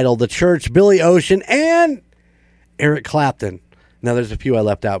 Billy Idol, The Church, Billy Ocean, and Eric Clapton. Now, there's a few I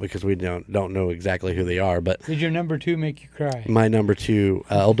left out because we don't know exactly who they are. But did your number 2 make you cry? My number 2,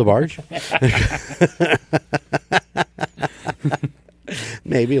 El DeBarge.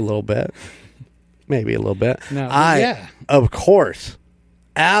 Maybe a little bit. No, of course,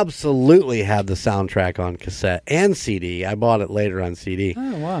 absolutely have the soundtrack on cassette and CD. I bought it later on CD.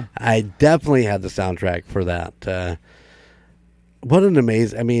 Oh, wow. I definitely had the soundtrack for that. What an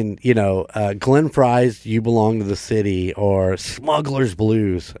amazing, I mean, Glenn Frey's You Belong to the City or Smuggler's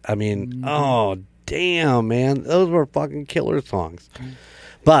Blues. I mean, oh, damn, man. Those were fucking killer songs.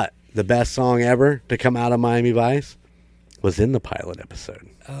 But the best song ever to come out of Miami Vice was in the pilot episode.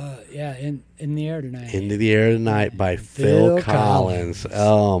 In the Air Tonight. Into the Air Tonight by Phil Collins.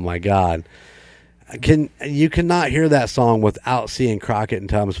 Oh, my God. You cannot hear that song without seeing Crockett and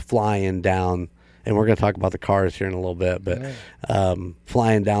Tubbs flying down. And we're going to talk about the cars here in a little bit, but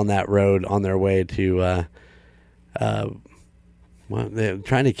flying down that road on their way to, they're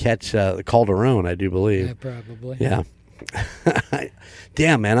trying to catch the Calderon, I do believe. Yeah, probably. Yeah.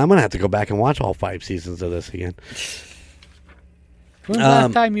 Damn, man, I'm going to have to go back and watch all 5 seasons of this again. When was the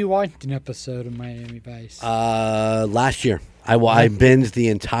last time you watched an episode of Miami Vice? Last year. I binged the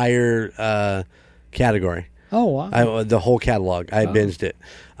entire category. Oh, wow. The whole catalog. I binged it.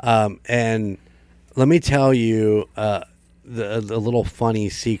 And let me tell you the little funny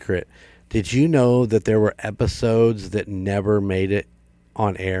secret. Did you know that there were episodes that never made it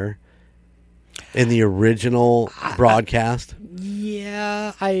on air in the original broadcast?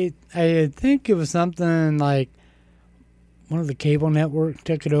 Yeah, I think it was something like one of the cable networks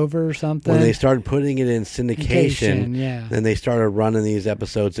took it over or something. When they started putting it in syndication, yeah. Then they started running these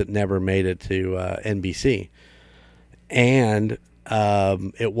episodes that never made it to NBC. And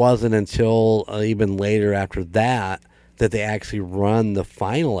it wasn't until even later after that they actually run the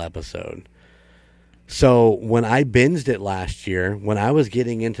final episode. So when I binged it last year, when I was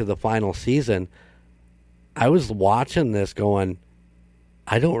getting into the final season, I was watching this going,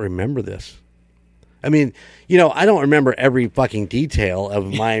 I don't remember this. I mean, I don't remember every fucking detail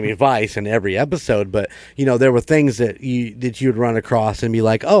of Miami Vice in every episode, but, there were things that you'd run across and be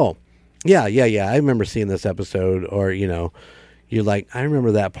like, oh, yeah, I remember seeing this episode, or, you're like, I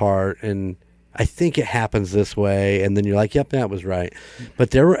remember that part, and I think it happens this way, and then you're like, yep, that was right.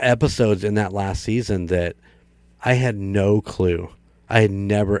 But there were episodes in that last season that I had no clue. I had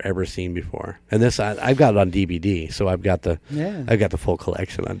never ever seen before, and this I've got it on DVD, so I've got the full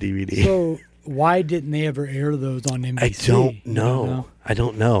collection on DVD. So why didn't they ever air those on NBC? I don't know. I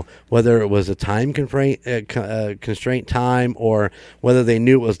don't know whether it was a time constraint time, or whether they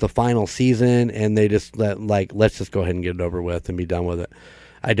knew it was the final season and they just let's just go ahead and get it over with and be done with it.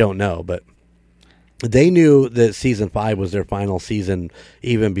 I don't know, but they knew that season 5 was their final season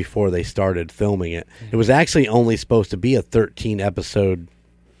even before they started filming it. Yeah. It was actually only supposed to be a 13 episode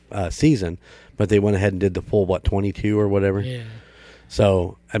season, but they went ahead and did the full 22 or whatever. Yeah.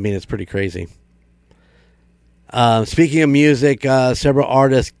 So, I mean, it's pretty crazy. Speaking of music, several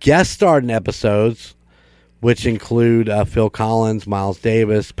artists guest starred in episodes. which include Phil Collins, Miles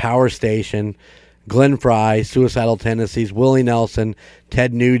Davis, Power Station, Glenn Fry, Suicidal Tendencies, Willie Nelson,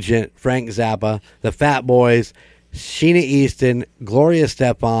 Ted Nugent, Frank Zappa, the Fat Boys, Sheena Easton, Gloria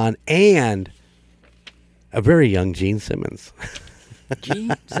Estefan, and a very young Gene Simmons.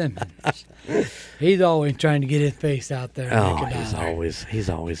 Gene Simmons. He's always trying to get his face out there. Oh, he's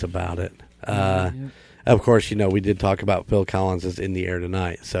always about it. Of course, we did talk about Phil Collins is in the air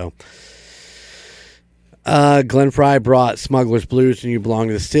tonight. So, Glenn Fry brought Smuggler's Blues and You Belong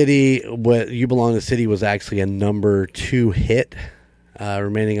to the City. What You Belong to the City was actually a number 2 hit,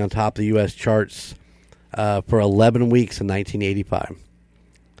 remaining on top of the U.S. charts for 11 weeks in 1985.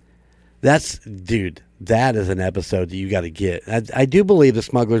 That is an episode that you got to get. I do believe the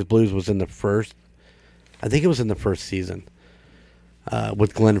Smuggler's Blues was in the first. I think it was in the first season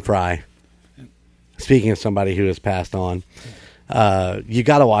with Glenn Fry. Speaking of somebody who has passed on, you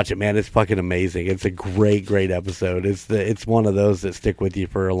got to watch it, man. It's fucking amazing. It's a great, great episode. It's one of those that stick with you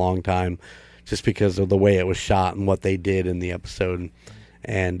for a long time, just because of the way it was shot and what they did in the episode,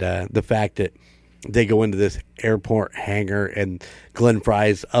 and the fact that they go into this airport hangar and Glenn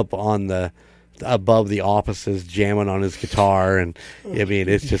Fry's up on above the offices jamming on his guitar, and I mean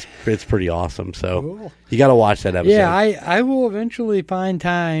it's pretty awesome. So cool. You got to watch that episode. Yeah, I will eventually find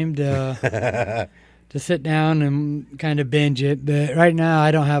time to to sit down and kind of binge it. But right now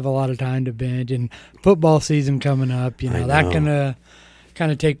I don't have a lot of time to binge, and football season coming up, that can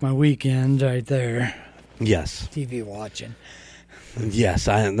kind of take my weekends right there. Yes. TV watching. Yes,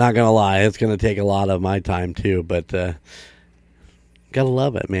 I'm not gonna lie, it's gonna take a lot of my time too, but gotta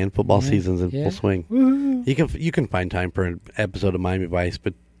love it, man. Football season's in full swing. Woo-hoo. You can find time for an episode of Miami Vice,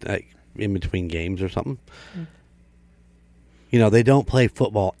 but in between games or something. They don't play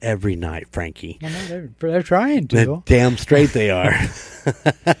football every night, Frankie. Well, no, they're trying to. Damn straight they are.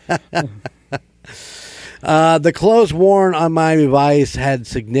 The clothes worn on Miami Vice had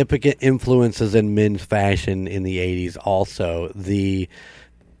significant influences in men's fashion in the 80s also. The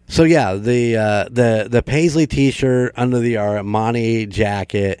Paisley t-shirt under the Armani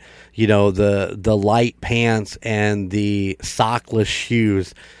jacket, the light pants and the sockless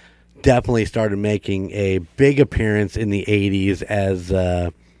shoes definitely started making a big appearance in the 80s as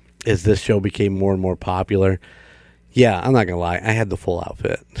this show became more and more popular. Yeah, I'm not going to lie. I had the full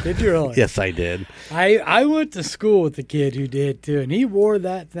outfit. Did you really? Yes, I did. I went to school with a kid who did, too, and he wore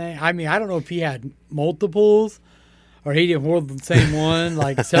that thing. I mean, I don't know if he had multiples or he didn't wore the same one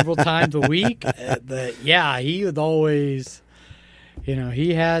like several times a week. But, yeah, he was always,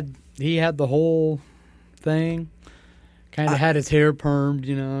 he had the whole thing. Kind of had his hair permed,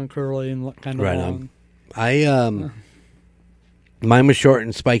 curly and kind of long. Mine was short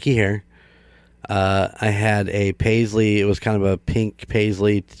and spiky hair. I had a paisley. It was kind of a pink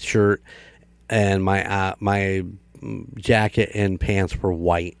paisley shirt, and my jacket and pants were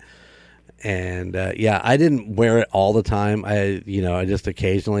white. And I didn't wear it all the time. I just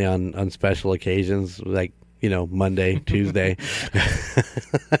occasionally on special occasions, like Monday, Tuesday.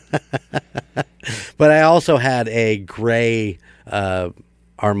 But I also had a gray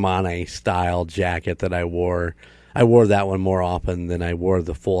Armani style jacket that I wore. I wore that one more often than I wore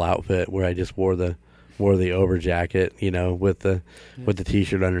the full outfit, where I just wore the over jacket, with the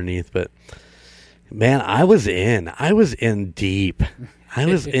t-shirt underneath. But man, I was in deep. I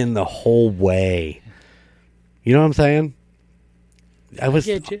was in the whole way. You know what I'm saying? I was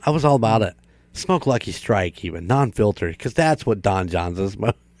all about it. Smoke Lucky Strike, even non-filtered, because that's what Don Johnson's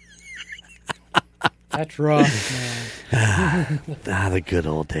smoke. That's rough, man. The good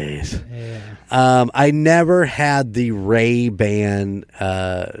old days. Yeah. I never had the Ray-Ban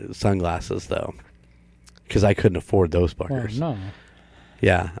sunglasses, though, because I couldn't afford those fuckers. Well, no.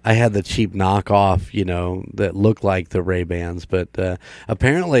 Yeah, I had the cheap knockoff, that looked like the Ray-Bans, but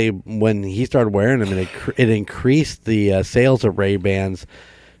apparently when he started wearing them, it increased the sales of Ray-Bans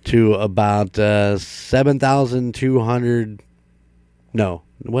to about 7,200. No,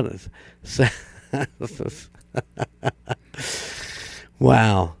 what is?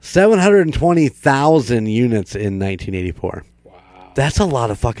 Wow, 720,000 units in 1984. Wow, that's a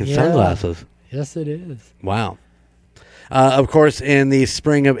lot of fucking sunglasses. Yes, it is. Wow. Of course, in the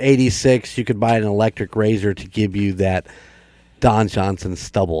spring of '86, you could buy an electric razor to give you that Don Johnson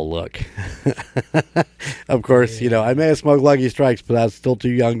stubble look. Of course, I may have smoked Lucky Strikes, but I was still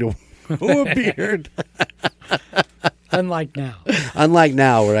too young to grow a beard. Unlike now. Unlike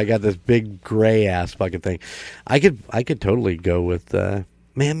now, where I got this big gray ass fucking thing. I could totally go with man,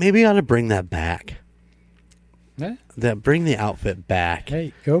 maybe I ought to bring that back. Yeah. Bring the outfit back.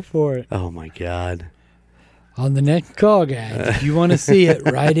 Hey, go for it. Oh my God. On the next call, guys. If you want to see it,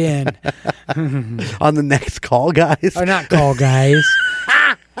 write in. On the next call, guys. Or not call, guys.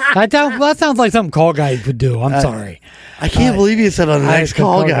 That sounds like something call guys would do. I'm sorry. I can't believe you said on the next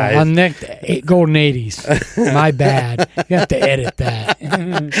call, guys. On the next golden 80s. My bad. You have to edit that.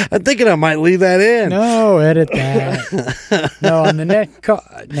 I'm thinking I might leave that in. No, edit that. No, on the next call,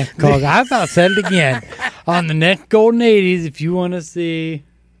 I about said it again. On the next golden 80s, if you want to see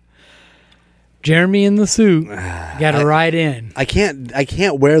Jeremy in the suit, you got to write in. I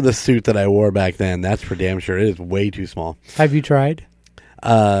can't wear the suit that I wore back then. That's for damn sure. It is way too small. Have you tried?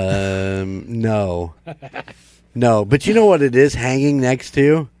 No. No, but you know what it is hanging next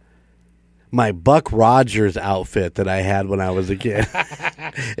to? My Buck Rogers outfit that I had when I was a kid.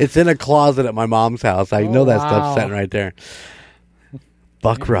 It's in a closet at my mom's house. I know that stuff's sitting right there.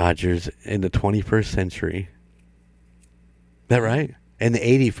 Buck Rogers in the 21st century. Is that right? In the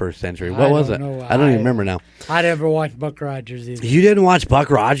 81st century. What was it? I don't even remember now. I never watched Buck Rogers either. You didn't watch Buck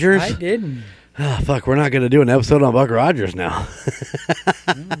Rogers? I didn't. Oh, fuck, we're not going to do an episode on Buck Rogers now.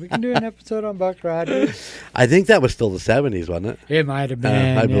 We can do an episode on Buck Rogers. I think that was still the 70s, wasn't it? It might have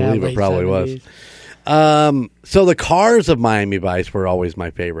been. I believe it probably 70s. was. So the cars of Miami Vice were always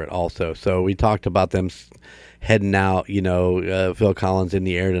my favorite also. So we talked about them heading out, Phil Collins in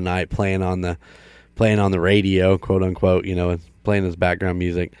the air tonight, playing on the radio, quote unquote, playing his background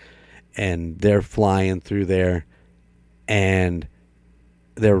music. And they're flying through there and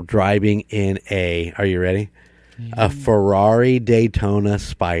they're driving in are you ready? A Ferrari Daytona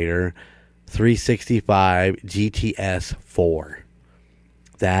Spider 365 GTS 4.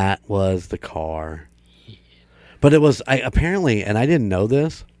 That was the car. But it was apparently, and I didn't know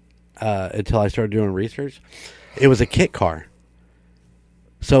this until I started doing research. It was a kit car.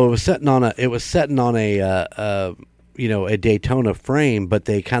 So it was sitting on a Daytona frame, but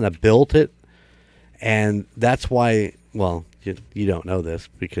they kind of built it, and that's why. Well, you don't know this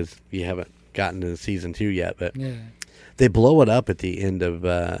because you haven't gotten to season 2 yet, but they blow it up at the end of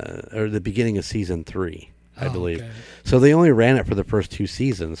or the beginning of season 3, I believe. Okay. So they only ran it for the first 2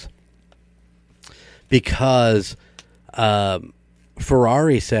 seasons because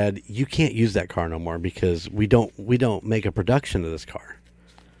Ferrari said you can't use that car no more because we don't make a production of this car.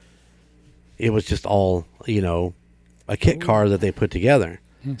 It was just all a kit car that they put together,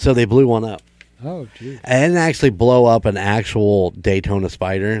 so they blew one up. Oh, geez. And actually blow up an actual Daytona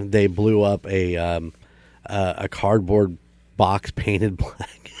Spider. They blew up a cardboard box painted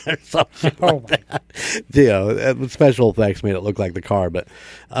black or something like that. Special effects made it look like the car. But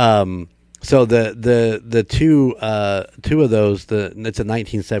so the two of those, it's a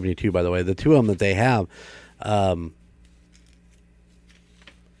 1972, by the way. The 2 of them that they have are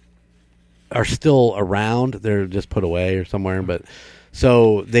still around. They're just put away or somewhere, but.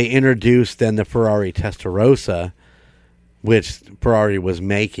 So they introduced then the Ferrari Testarossa, which Ferrari was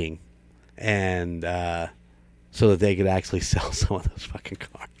making, and so that they could actually sell some of those fucking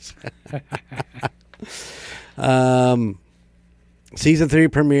cars. Season 3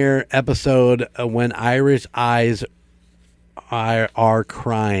 premiere episode, When Irish Eyes Are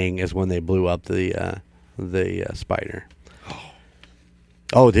Crying, is when they blew up the Spider.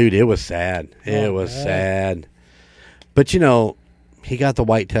 Oh, dude, it was sad. It was sad. But he got the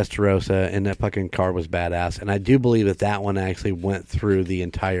white Testarossa, and that fucking car was badass. And I do believe that one actually went through the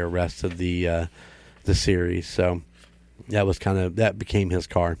entire rest of the series. So that became his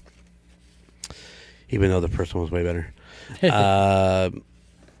car, even though the first one was way better.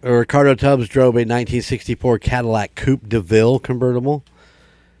 Ricardo Tubbs drove a 1964 Cadillac Coupe de Ville convertible.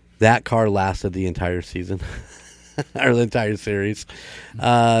 That car lasted the entire season. Or the entire series.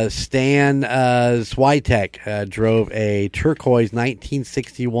 Stan Switek drove a turquoise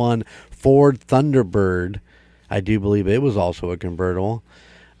 1961 Ford Thunderbird. I do believe it was also a convertible.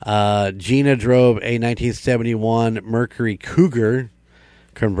 Gina drove a 1971 Mercury Cougar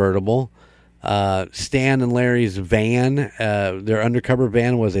convertible. Stan and Larry's van, their undercover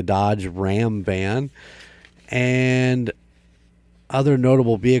van was a Dodge Ram van. And other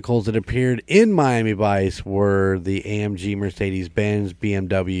notable vehicles that appeared in Miami Vice were the AMG Mercedes-Benz,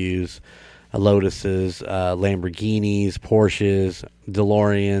 BMWs, Lotuses, Lamborghinis, Porsches,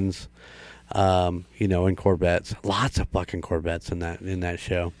 DeLoreans, and Corvettes. Lots of fucking Corvettes in that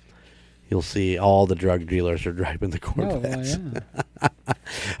show. You'll see all the drug dealers are driving the Corvettes. Oh, yeah.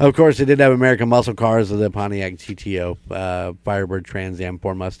 Of course, they did have American muscle cars, the Pontiac GTO, Firebird Trans Am,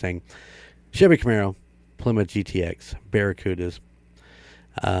 Ford Mustang, Chevy Camaro, Plymouth GTX, Barracudas,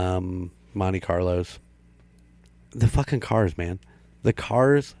 Monte Carlos. The fucking cars, man. The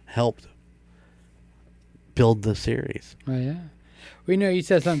cars helped build the series. Oh, yeah. You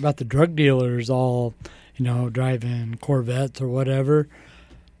said something about the drug dealers all driving Corvettes or whatever.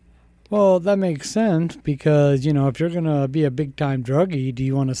 Well, that makes sense because, if you're going to be a big-time druggie, do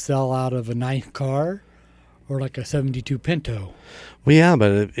you want to sell out of a nice car or like a 72 Pinto? Well, yeah,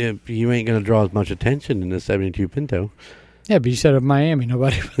 but if you ain't going to draw as much attention in a 72 Pinto. Yeah, but you said of Miami,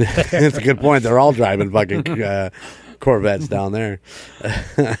 nobody was there. That's a good point. They're all driving fucking Corvettes down there.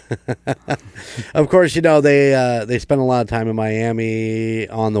 Of course, they spend a lot of time in Miami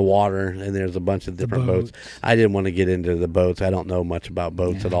on the water, and there's a bunch of different boats. I didn't want to get into the boats. I don't know much about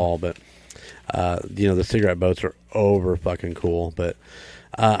boats at all, but the cigarette boats are over fucking cool. But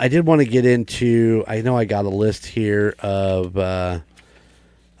I did want to get into. I know I got a list here of not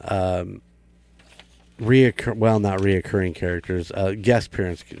reoccurring characters, guest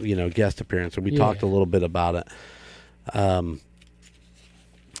appearance. So we talked a little bit about it.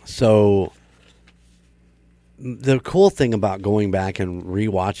 So the cool thing about going back and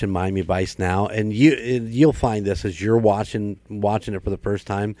rewatching Miami Vice now, and you'll find this as you're watching it for the first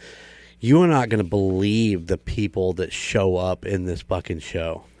time, you are not going to believe the people that show up in this fucking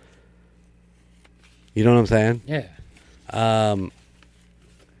show. You know what I'm saying? Yeah.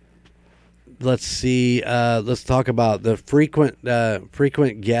 Let's see. Let's talk about the frequent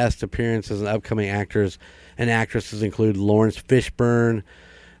guest appearances and upcoming actors and actresses include Lawrence Fishburne,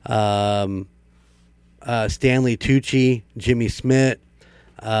 Stanley Tucci, Jimmy Smith,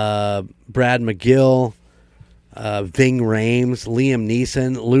 Brad McGill, Ving Rhames, Liam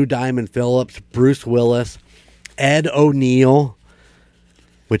Neeson, Lou Diamond Phillips, Bruce Willis, Ed O'Neill,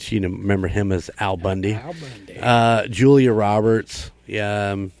 which remember him as Al Bundy, Julia Roberts,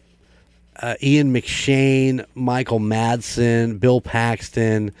 Ian McShane, Michael Madsen, Bill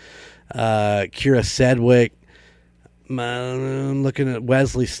Paxton, Kira Sedgwick. I'm looking at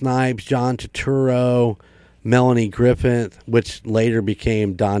Wesley Snipes, John Turturro, Melanie Griffith, which later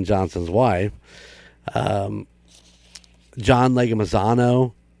became Don Johnson's wife, John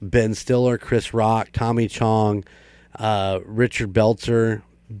Leguizamo, Ben Stiller, Chris Rock, Tommy Chong, Richard Belzer,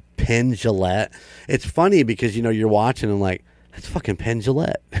 Penn Jillette. It's funny because you're watching and like, that's fucking Penn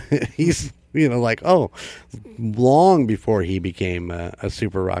Jillette. He's long before he became a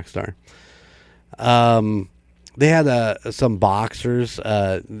super rock star. They had some boxers.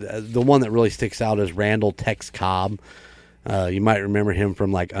 The one that really sticks out is Randall Tex Cobb. You might remember him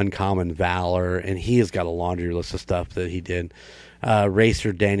from like Uncommon Valor, and he has got a laundry list of stuff that he did.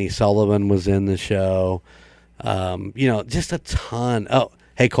 Racer Danny Sullivan was in the show. Just a ton. Oh,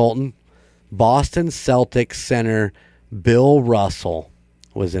 hey Colton, Boston Celtics center Bill Russell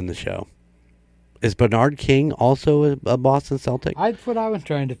was in the show. Is Bernard King also a Boston Celtic? That's what I was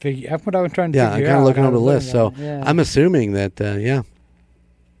trying to figure. I'm kind of looking over the list. So I'm assuming that,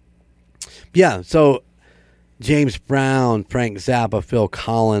 yeah. So James Brown, Frank Zappa, Phil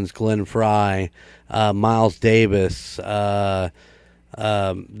Collins, Glenn Fry, Miles Davis, the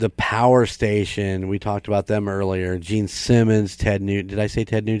Power Station. We talked about them earlier. Gene Simmons, Ted Nugent. Did I say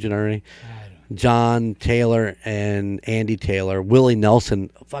Ted Nugent already? John Taylor and Andy Taylor. Willie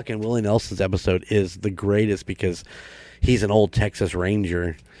Nelson. Fucking Willie Nelson's episode is the greatest because he's an old Texas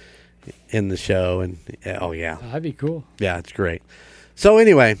Ranger in the show. And oh, yeah. That'd be cool. Yeah, it's great. So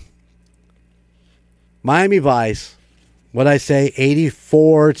anyway, Miami Vice, what'd I say?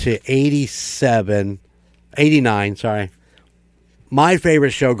 84 to 87. 89, sorry. My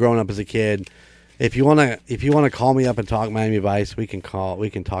favorite show growing up as a kid. If you wanna call me up and talk Miami Vice, we can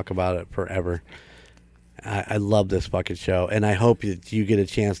talk about it forever. I love this fucking show, and I hope that you get a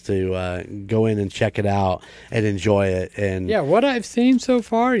chance to go in and check it out and enjoy it. And yeah, what I've seen so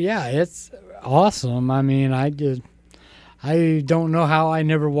far, yeah, it's awesome. I mean, I don't know how I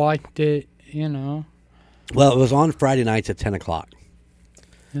never watched it. Well, it was on Friday nights at 10 o'clock.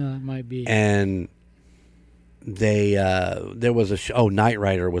 Yeah, it might be. And there was a show. Oh, Knight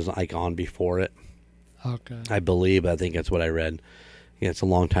Rider was like on before it. Okay. I think that's what I read. Yeah, it's a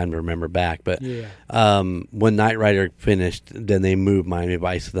long time to remember back, but yeah. When Knight Rider finished, then they moved Miami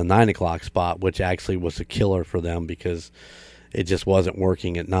Vice to the 9 o'clock spot, which actually was a killer for them because it just wasn't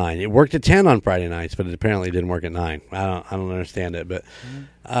working at 9. It worked at 10 on Friday nights, but it apparently didn't work at 9. I don't understand it, but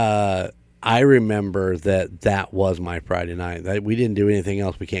I remember that was my Friday night. We didn't do anything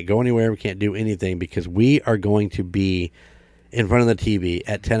else. We can't go anywhere. We can't do anything because we are going to be in front of the TV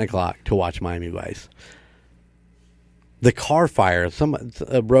at 10 o'clock to watch Miami Vice. The car fire,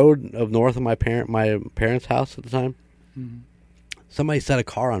 a road of north of my parents' house at the time. Mm-hmm. Somebody set a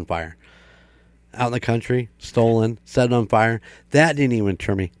car on fire out in the country, stolen, set it on fire. That didn't even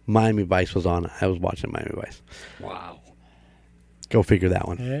turn me. Miami Vice was on. I was watching Miami Vice. Wow. Go figure that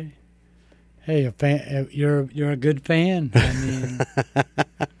one. Hey, a fan, you're a good fan. I mean,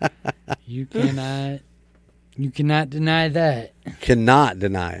 you cannot You cannot deny that. Cannot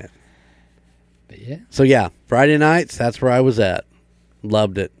deny it. But yeah. So yeah, Friday nights, that's where I was at.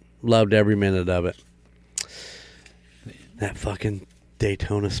 Loved it. Loved every minute of it. That fucking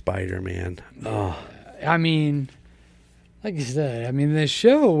Daytona Spider, man. Oh. I mean, like you said, I mean, the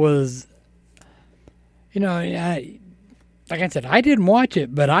show was, like I said, I didn't watch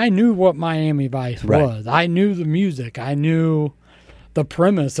it, but I knew what Miami Vice was. I knew the music. I knew the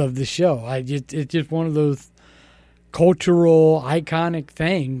premise of the show. It's just one of those cultural, iconic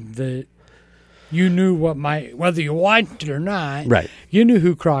things that you knew whether you watched it or not. Right. You knew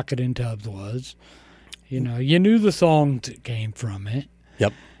who Crockett and Tubbs was. You knew the songs that came from it.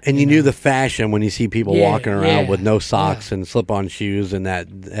 Yep. And you knew the fashion when you see people walking around with no socks and slip-on shoes and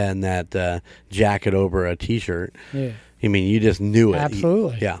that jacket over a T-shirt. Yeah. I mean, you just knew it.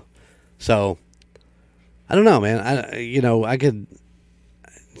 Absolutely. Yeah. So, I don't know, man. I could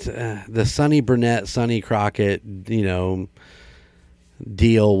the Sonny Burnett, Sonny Crockett, deal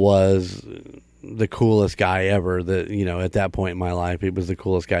was the coolest guy ever. That at that point in my life, it was the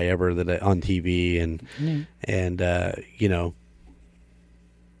coolest guy ever on TV and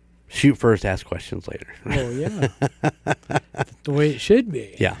shoot first, ask questions later. Oh, yeah. That's the way it should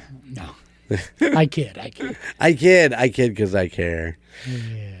be. Yeah. No. I kid. I kid because I care.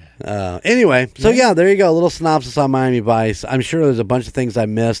 Yeah. Anyway, so there you go. A little synopsis on Miami Vice. I'm sure there's a bunch of things I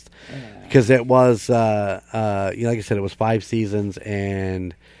missed because it was, like I said, it was 5 seasons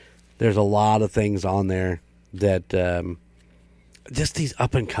and there's a lot of things on there that just these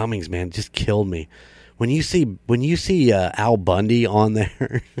up and comings, man, just killed me. When you see Al Bundy on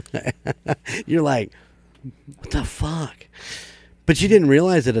there, you're like, what the fuck? But you didn't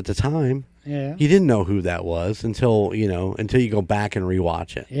realize it at the time. Yeah. You didn't know who that was until you go back and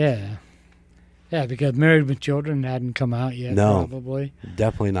rewatch it. Yeah. Yeah, because Married with Children hadn't come out yet. No, probably.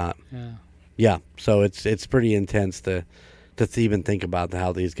 Definitely not. Yeah. Yeah. So it's pretty intense to even think about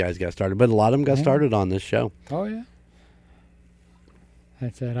how these guys got started. But a lot of them got started on this show. Oh yeah.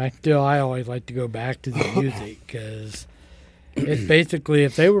 That's it. I always like to go back to the music because it's basically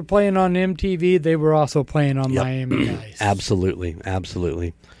if they were playing on MTV, they were also playing on Miami Vice. Absolutely.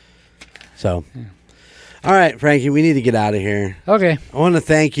 So, all right, Frankie, we need to get out of here. Okay. I want to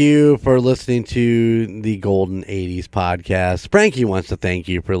thank you for listening to the Golden 80's podcast. Frankie wants to thank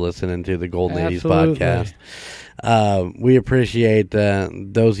you for listening to the Golden 80's podcast. We appreciate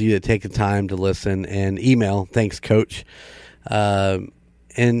those of you that take the time to listen and email. Thanks, Coach.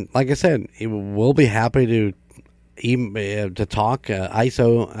 And like I said, we'll be happy to talk.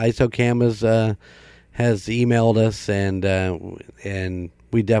 ISO has emailed us, and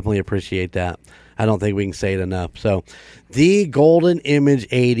we definitely appreciate that. I don't think we can say it enough. So, the Golden Image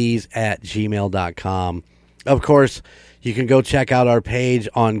 80s at gmail.com. Of course, you can go check out our page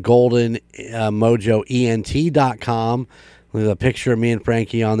on goldenmojoent.com. There's a picture of me and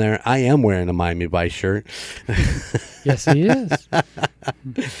Frankie on there. I am wearing a Miami Vice shirt. Yes, he is.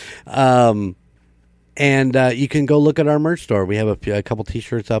 And you can go look at our merch store. We have a couple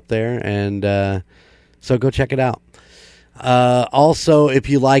T-shirts up there, and so go check it out. Also, if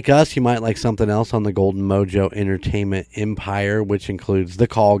you like us, you might like something else on the Golden Mojo Entertainment Empire, which includes The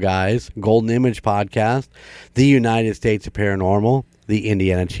Call Guys, Golden Image Podcast, The United States of Paranormal, The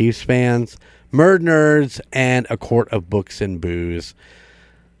Indiana Chiefs Fans, Murd Nerds, and A Quart of Books and Booze.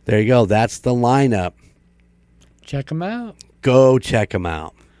 There you go. That's the lineup. Check them out. Go check them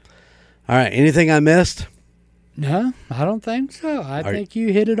out. All right. Anything I missed? No, I don't think so. I think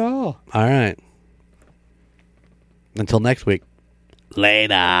you hit it all. All right. Until next week.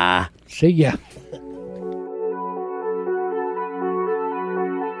 Later. See ya.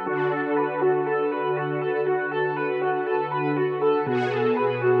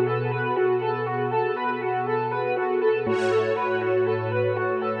 Thank you.